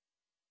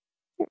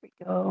 There we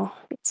go.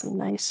 Get some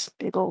nice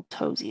big old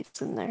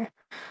toesies in there.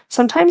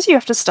 Sometimes you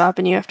have to stop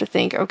and you have to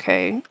think,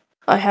 okay,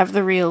 I have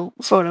the real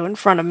photo in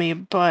front of me,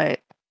 but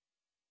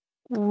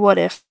what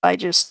if I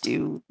just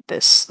do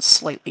this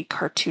slightly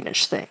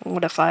cartoonish thing?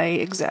 What if I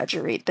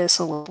exaggerate this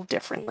a little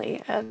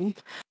differently? And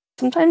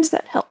sometimes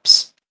that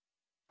helps.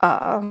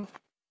 Um,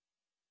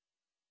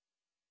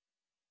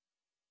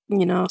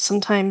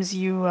 sometimes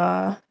you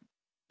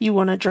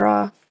want to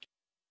draw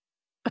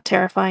a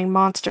terrifying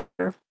monster,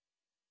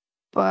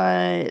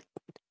 but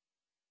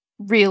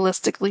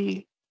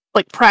realistically,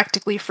 like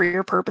practically for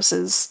your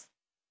purposes,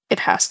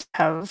 it has to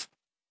have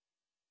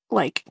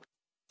like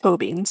toe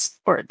beans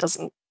or it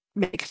doesn't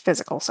make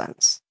physical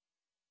sense.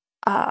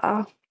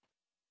 Uh,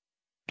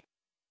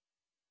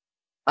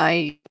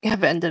 I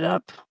have ended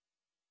up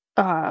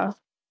uh,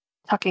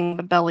 tucking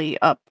the belly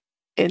up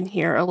in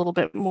here a little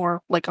bit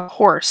more like a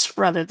horse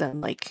rather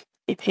than like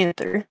a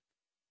panther,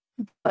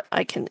 but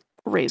I can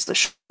raise the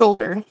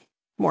shoulder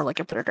more like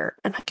a predator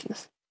and I can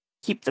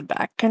keep the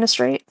back kind of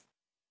straight.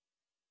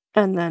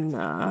 And then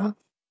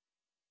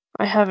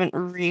I haven't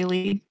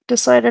really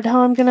decided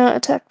how I'm gonna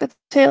attack the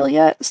tail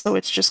yet, so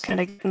it's just kind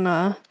of getting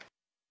a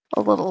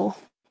little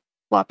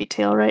floppy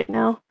tail right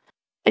now.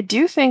 I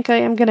do think I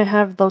am gonna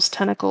have those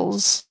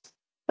tentacles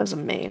as a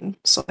main,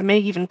 so I may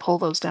even pull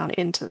those down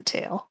into the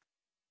tail.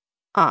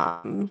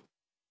 Um,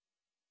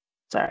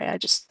 Sorry, I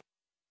just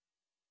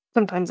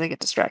sometimes I get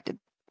distracted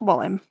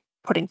while I'm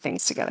putting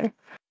things together.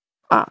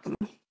 Um,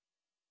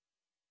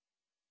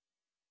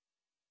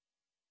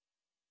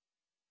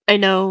 I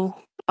know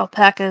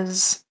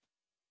alpacas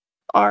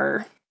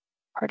are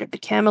part of the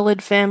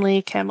camelid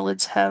family.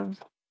 Camelids have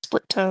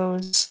split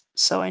toes,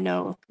 so I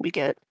know we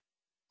get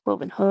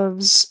cloven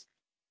hooves.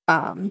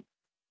 Um,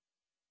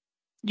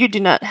 you do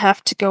not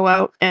have to go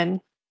out and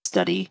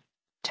study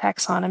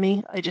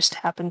taxonomy. I just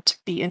happen to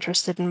be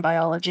interested in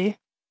biology.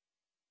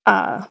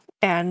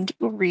 And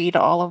read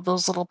all of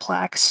those little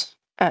plaques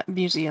at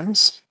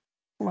museums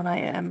when I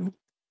am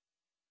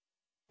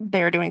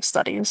there doing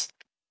studies.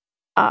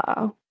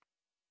 Uh,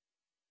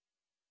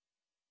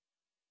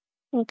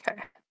 okay.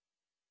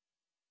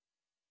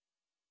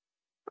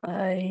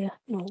 I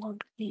no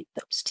longer need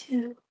those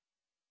two.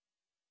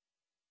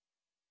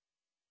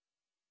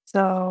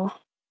 So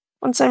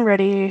once I'm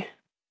ready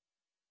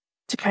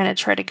to kind of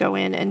try to go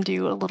in and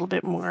do a little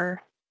bit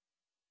more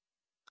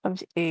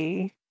of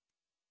a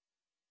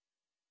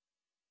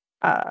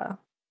uh,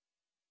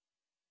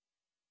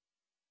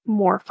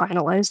 more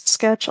finalized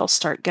sketch, I'll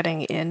start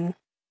getting in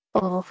a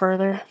little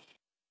further.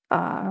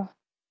 Uh,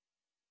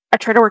 I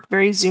try to work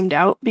very zoomed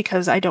out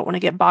because I don't want to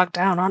get bogged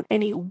down on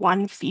any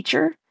one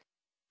feature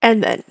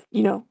and then,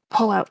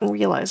 pull out and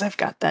realize I've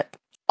got that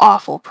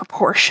awful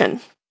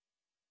proportion.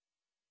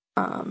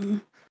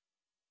 Um,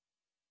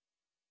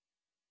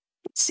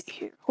 let's see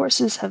here.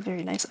 Horses have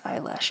very nice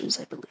eyelashes,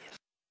 I believe.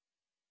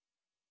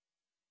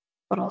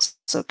 but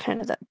also kind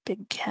of that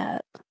big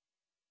cat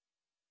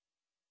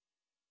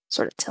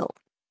sort of tilt.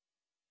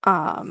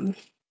 I'm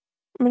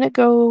gonna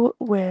go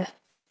with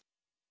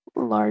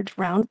large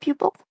round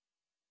pupil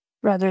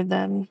rather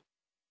than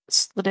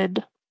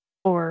slitted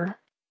or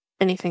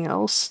anything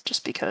else,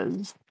 just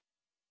because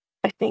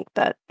I think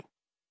that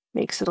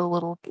makes it a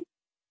little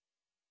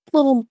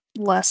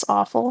less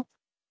awful.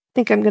 I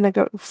think I'm gonna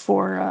go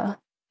for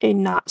a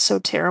not so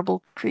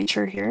terrible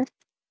creature here.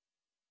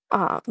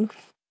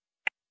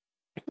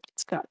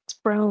 It's got its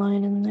brow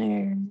line in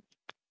there,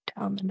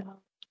 down the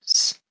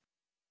nose,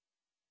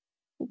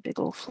 big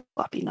old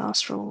floppy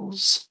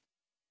nostrils,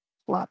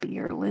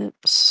 floppier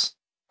lips.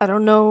 I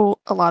don't know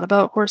a lot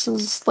about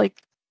horses,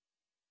 like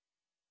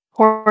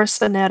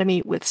horse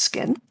anatomy with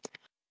skin,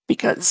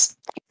 because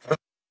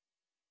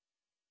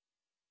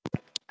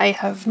I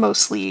have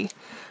mostly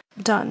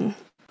done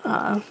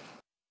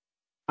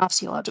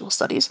osteological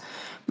studies,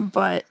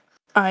 but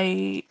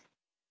I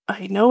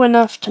I know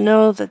enough to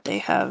know that they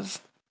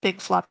have big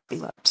floppy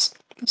lips,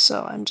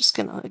 so I'm just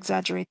gonna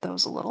exaggerate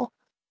those a little.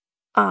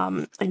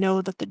 I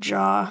know that the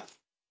jaw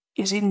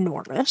is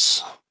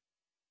enormous.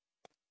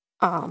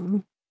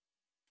 The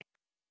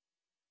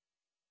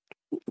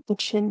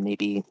chin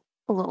maybe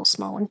a little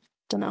smaller.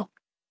 Don't know.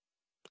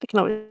 I can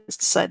always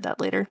decide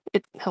that later.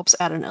 It helps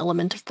add an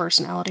element of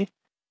personality.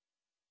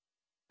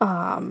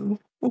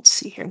 Let's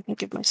see here. I'm gonna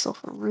give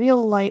myself a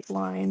real light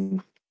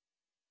line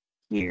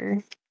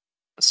here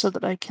so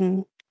that I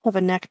can have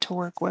a neck to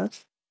work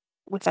with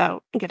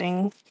without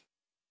getting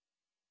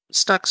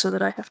stuck so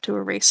that I have to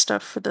erase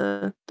stuff for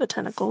the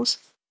tentacles.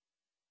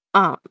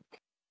 I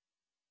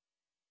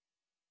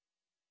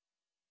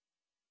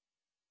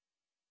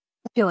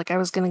feel like I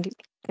was gonna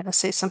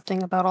say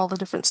something about all the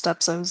different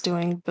steps I was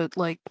doing, but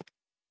like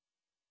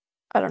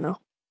I don't know.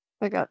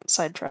 I got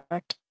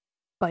sidetracked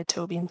by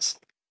Tobians.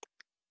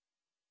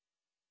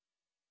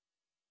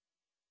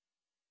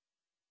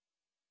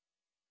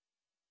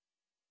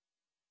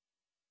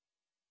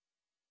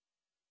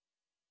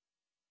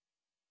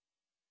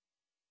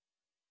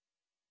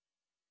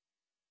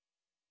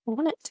 I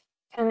want it to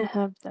kind of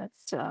have that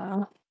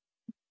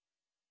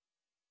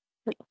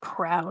like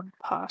proud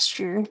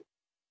posture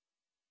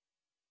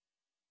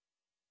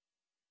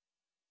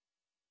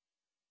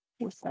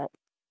with that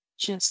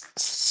just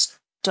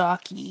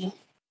stocky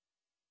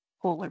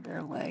polar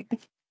bear leg.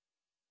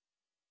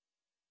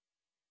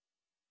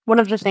 One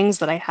of the things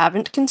that I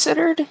haven't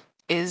considered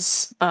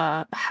is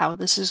how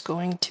this is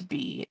going to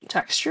be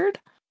textured.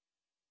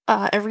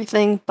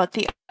 Everything but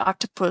the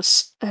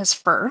octopus has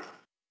fur,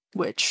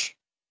 which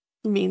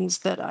means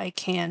that I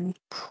can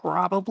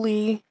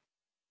probably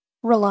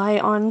rely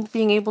on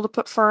being able to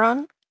put fur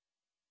on.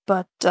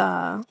 But,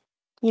 there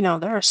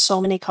are so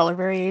many color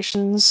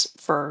variations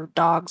for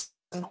dogs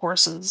and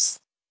horses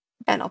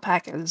and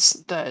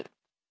alpacas that,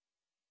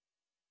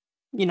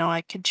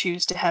 I could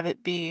choose to have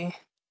it be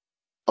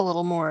a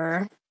little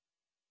more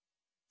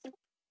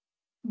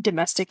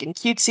domestic and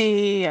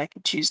cutesy. I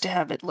could choose to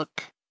have it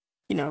look,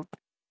 you know,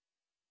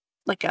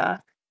 like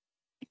a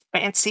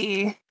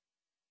fancy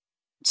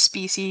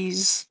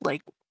species,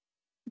 like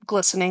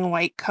glistening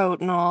white coat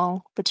and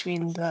all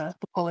between the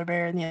polar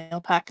bear and the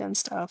alpaca and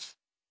stuff.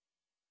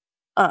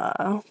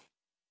 Uh,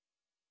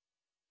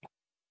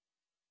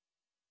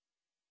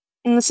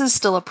 and this is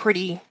still a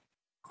pretty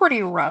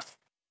rough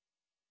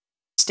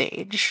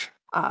stage.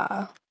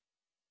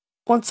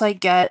 Once I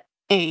get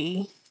uh,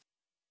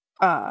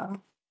 a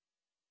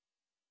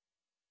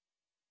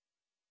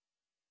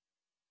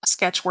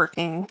sketch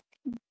working,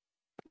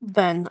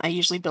 then I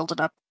usually build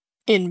it up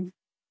in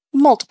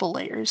multiple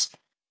layers.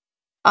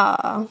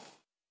 Uh,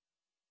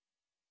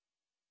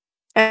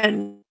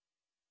 and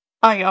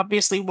I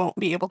obviously won't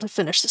be able to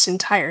finish this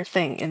entire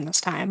thing in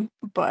this time,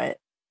 but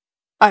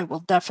I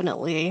will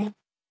definitely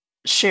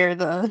share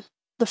the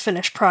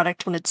finished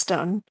product when it's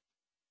done.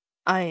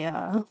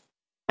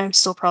 I'm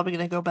still probably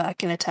gonna go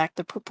back and attack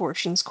the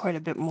proportions quite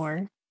a bit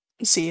more.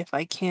 See if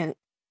I can't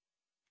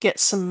get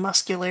some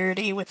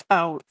muscularity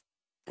without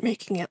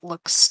making it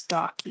look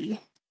stocky.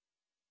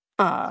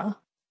 Uh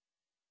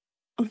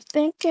I'm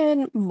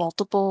thinking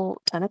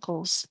multiple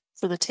tentacles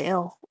for the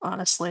tail,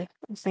 honestly.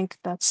 I think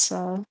that's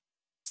the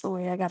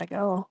way I gotta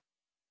go.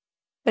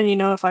 And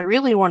if I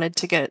really wanted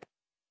to get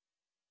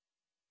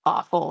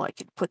awful, I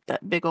could put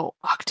that big old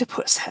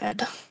octopus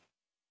head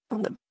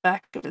on the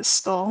back of his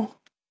skull,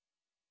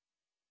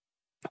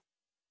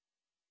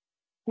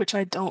 which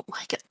I don't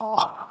like at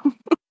all.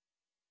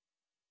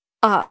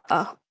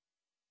 uh,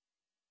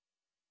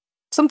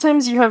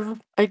 Sometimes you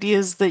have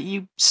ideas that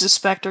you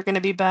suspect are going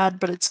to be bad,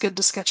 but it's good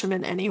to sketch them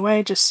in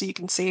anyway, just so you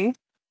can see.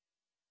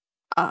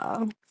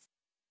 Uh,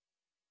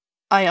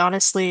 I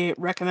honestly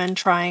recommend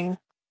trying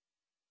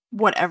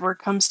whatever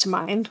comes to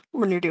mind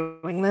when you're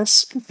doing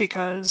this,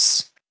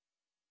 because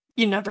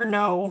you never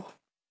know.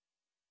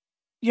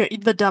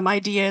 The dumb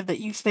idea that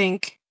you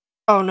think,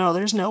 oh no,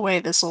 there's no way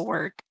this will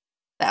work.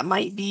 That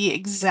might be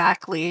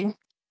exactly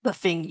the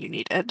thing you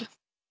needed.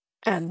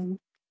 And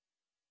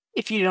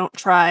if you don't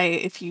try,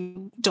 if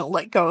you don't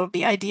let go of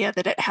the idea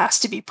that it has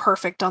to be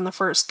perfect on the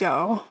first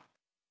go,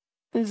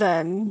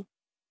 then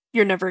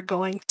you're never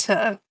going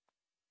to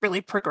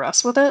really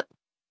progress with it.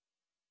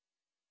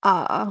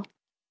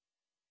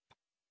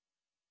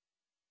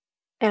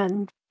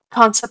 And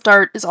concept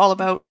art is all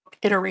about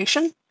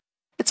iteration.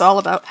 It's all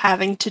about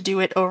having to do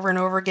it over and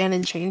over again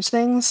and change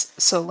things.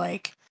 So,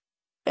 like,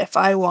 if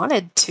I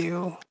wanted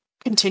to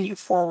continue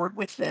forward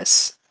with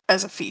this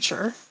as a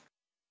feature,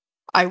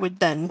 I would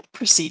then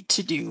proceed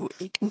to do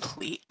a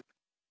complete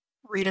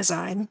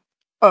redesign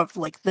of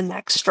like the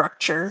neck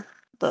structure.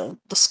 The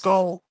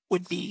skull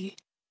would be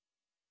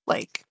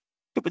like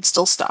it would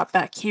still stop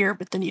back here,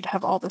 but then you'd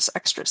have all this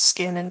extra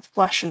skin and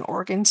flesh and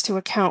organs to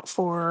account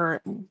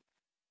for. And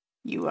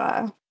you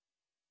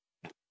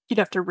you'd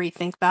have to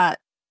rethink that,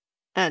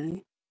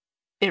 and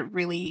it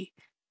really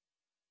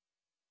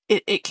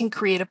it can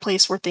create a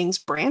place where things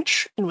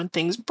branch, and when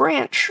things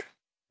branch,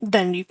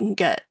 then you can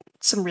get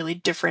some really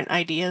different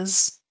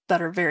ideas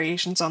that are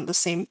variations on the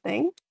same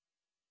thing,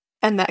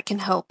 and that can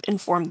help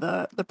inform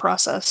the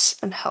process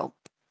and help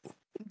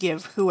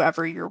give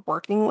whoever you're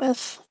working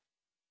with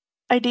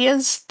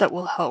ideas that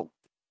will help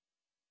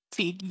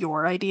feed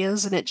your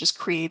ideas, and it just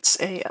creates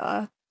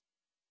a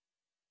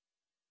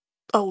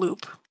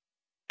loop,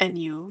 and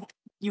you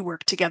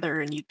work together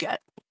and you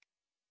get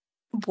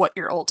what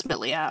you're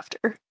ultimately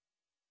after.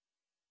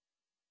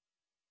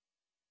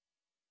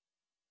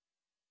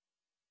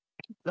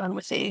 Done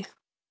with a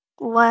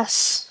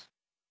less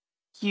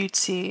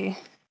cutesy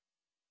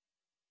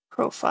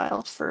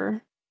profile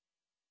for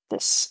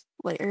this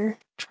layer,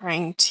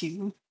 trying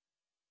to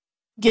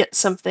get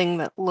something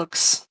that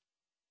looks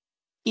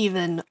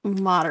even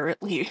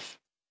moderately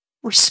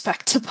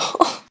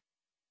respectable.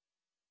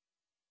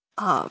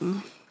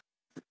 I've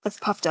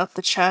puffed out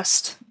the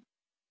chest,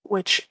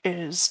 which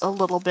is a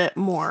little bit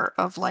more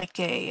of like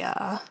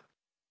a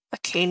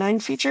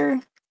canine feature,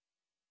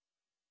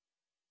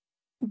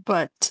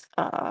 but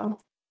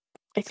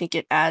I think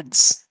it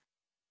adds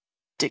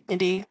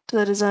dignity to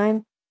the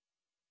design,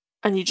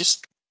 and you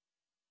just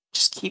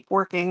keep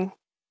working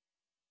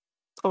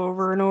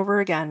over and over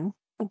again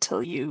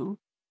until you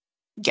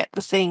get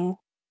the thing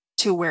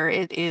to where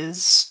it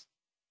is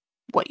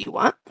what you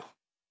want.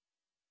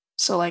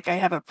 So like I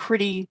have a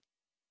pretty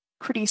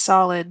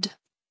solid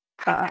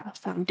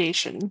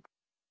foundation.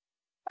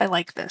 I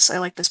like this. I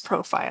like this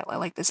profile. I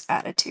like this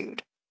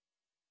attitude.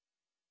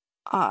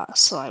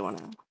 So I want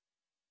to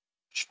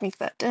shrink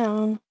that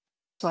down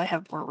so I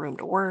have more room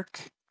to work.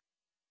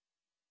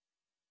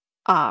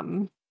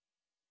 And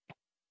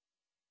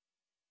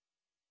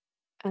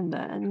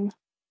then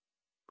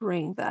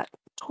bring that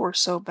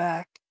torso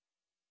back.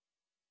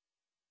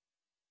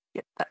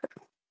 Get that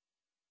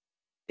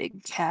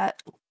big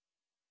cat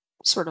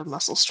sort of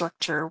muscle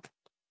structure,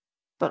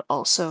 but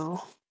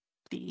also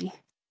the,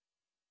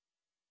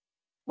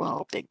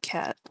 well, big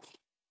cat.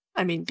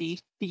 I mean the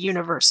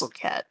universal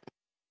cat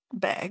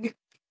bag.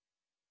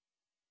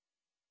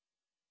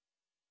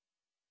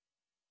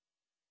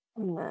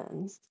 And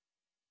then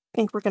I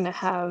think we're gonna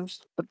have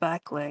the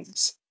back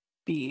legs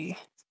be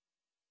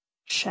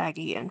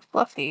shaggy and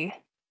fluffy,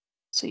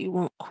 so you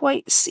won't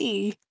quite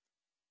see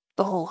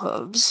the whole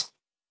hooves.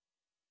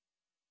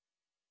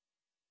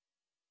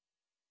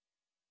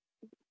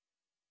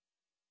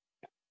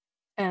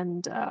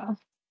 And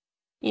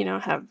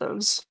have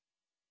those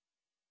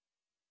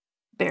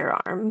bare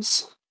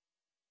arms.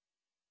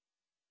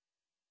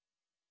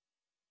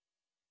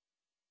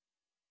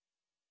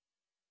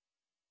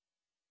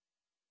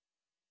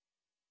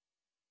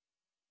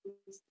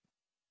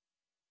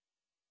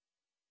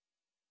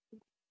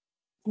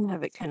 And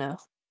have it kind of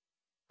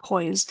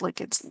poised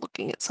like it's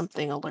looking at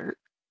something alert.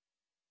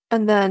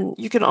 And then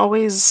you can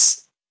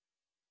always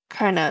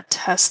kind of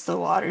test the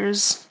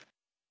waters,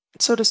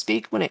 so to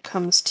speak, when it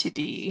comes to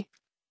the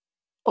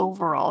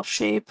overall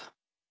shape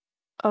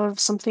of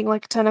something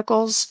like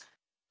tentacles.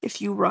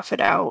 If you rough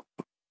it out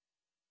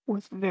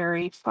with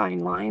very fine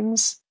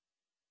lines,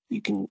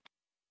 you can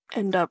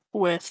end up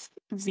with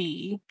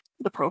the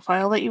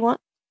profile that you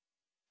want.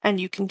 And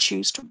you can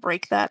choose to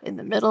break that in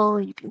the middle.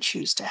 You can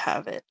choose to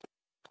have it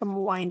come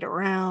wind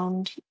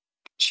around. You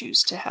can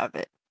choose to have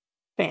it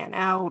fan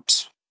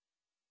out,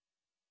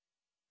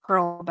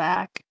 curl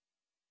back.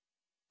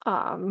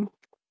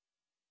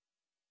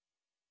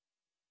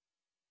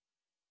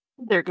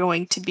 They're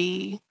going to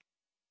be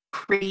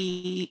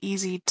pretty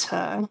easy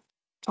to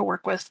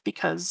work with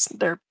because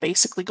they're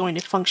basically going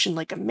to function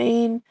like a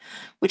mane,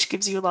 which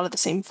gives you a lot of the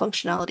same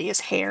functionality as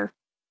hair.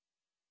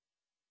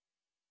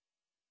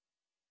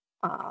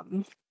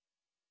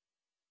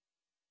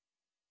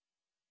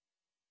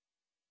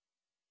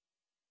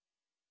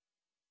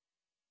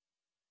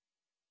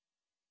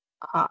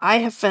 I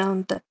have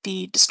found that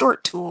the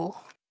distort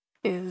tool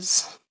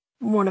is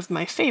one of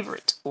my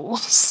favorite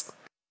tools.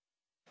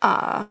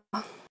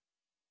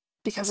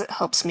 Because it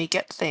helps me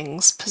get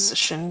things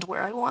positioned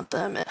where I want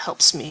them. It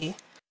helps me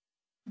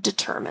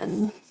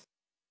determine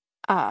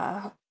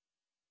a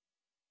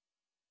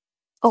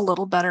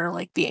little better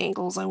like the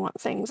angles I want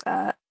things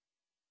at.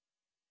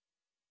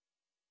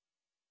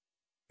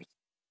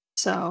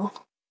 So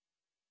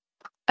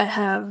I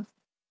have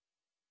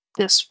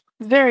this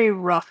very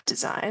rough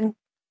design.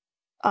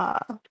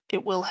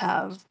 It will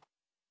have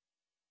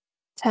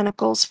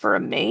tentacles for a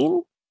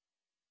mane.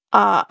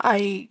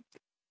 I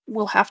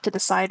will have to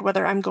decide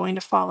whether I'm going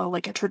to follow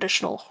like a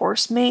traditional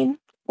horse mane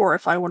or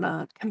if I want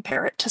to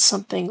compare it to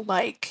something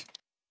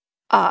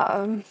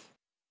um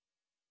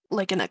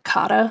like an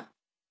Akata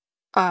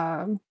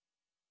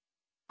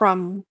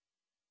from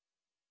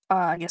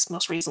I guess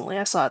most recently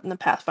I saw it in the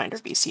Pathfinder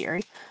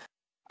bestiary.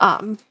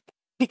 Um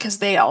because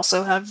they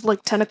also have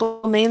like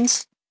tentacle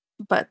manes,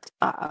 but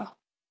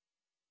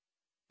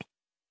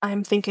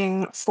I'm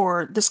thinking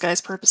for this guy's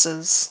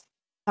purposes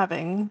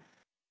having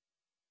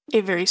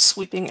a very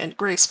sweeping and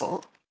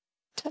graceful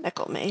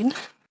tentacle mane.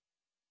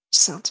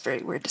 Sounds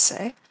very weird to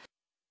say.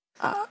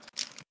 Uh,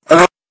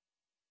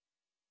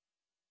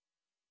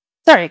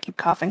 Sorry, I keep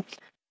coughing.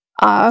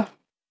 I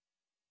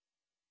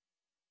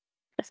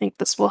think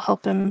this will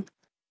help him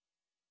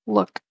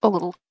look a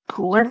little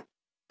cooler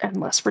and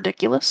less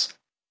ridiculous.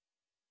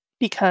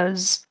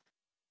 Because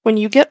when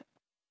you get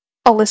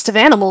a list of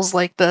animals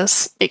like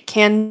this, it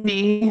can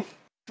be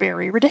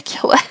very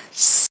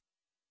ridiculous.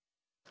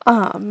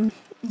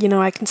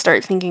 I can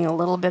start thinking a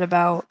little bit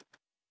about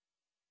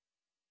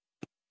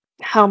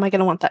how am I going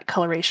to want that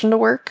coloration to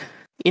work?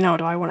 Do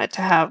I want it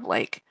to have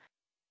like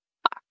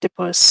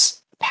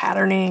octopus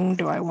patterning?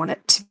 Do I want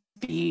it to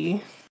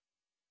be,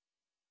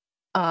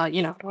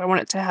 do I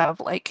want it to have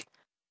like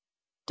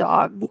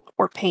dog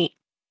or paint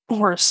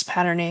horse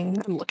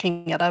patterning? I'm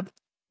looking at a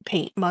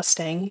paint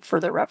Mustang for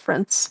the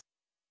reference.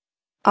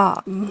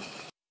 Um,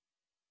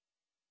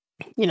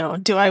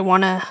 do I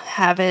want to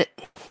have it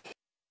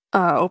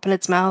open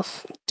its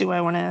mouth? Do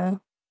I want to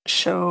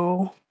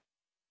show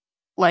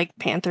like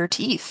panther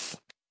teeth?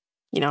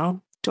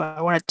 Do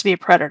I want it to be a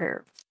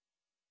predator?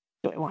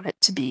 Do I want it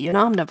to be an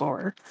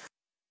omnivore?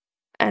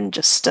 And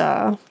just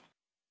gonna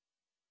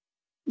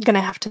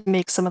have to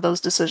make some of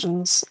those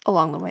decisions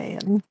along the way,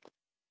 and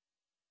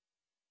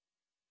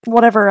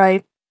whatever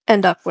I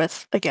end up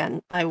with,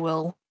 again, I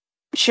will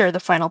share the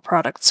final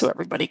product so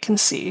everybody can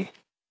see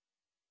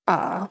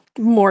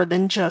more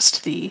than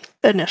just the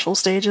initial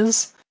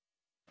stages,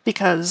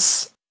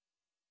 because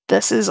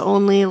this is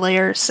only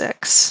layer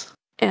 6,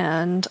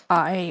 and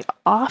I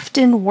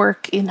often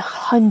work in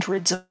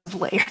hundreds of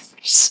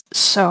layers,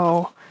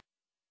 so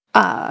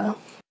I'm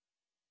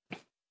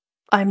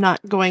not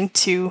going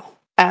to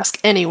ask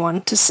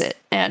anyone to sit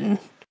and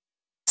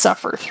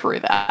suffer through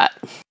that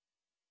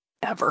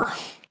ever.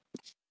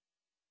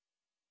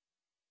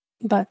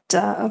 But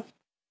yeah,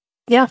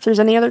 if there's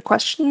any other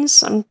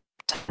questions,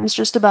 time's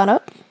just about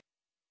up.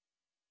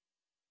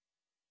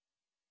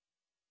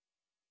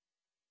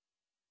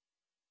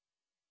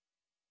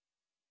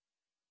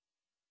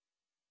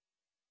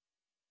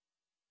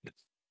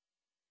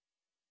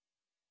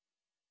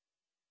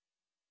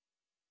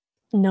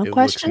 No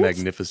questions? It looks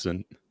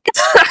magnificent.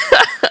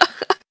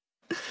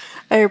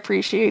 I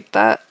appreciate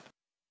that.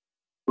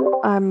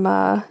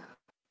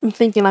 I'm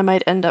thinking I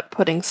might end up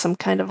putting some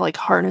kind of like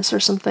harness or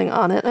something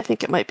on it. I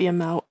think it might be a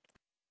mount.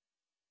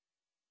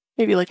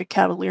 Maybe like a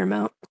cavalier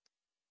mount.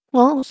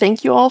 Well,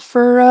 thank you all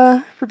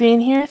for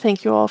being here.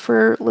 Thank you all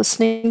for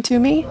listening to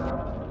me.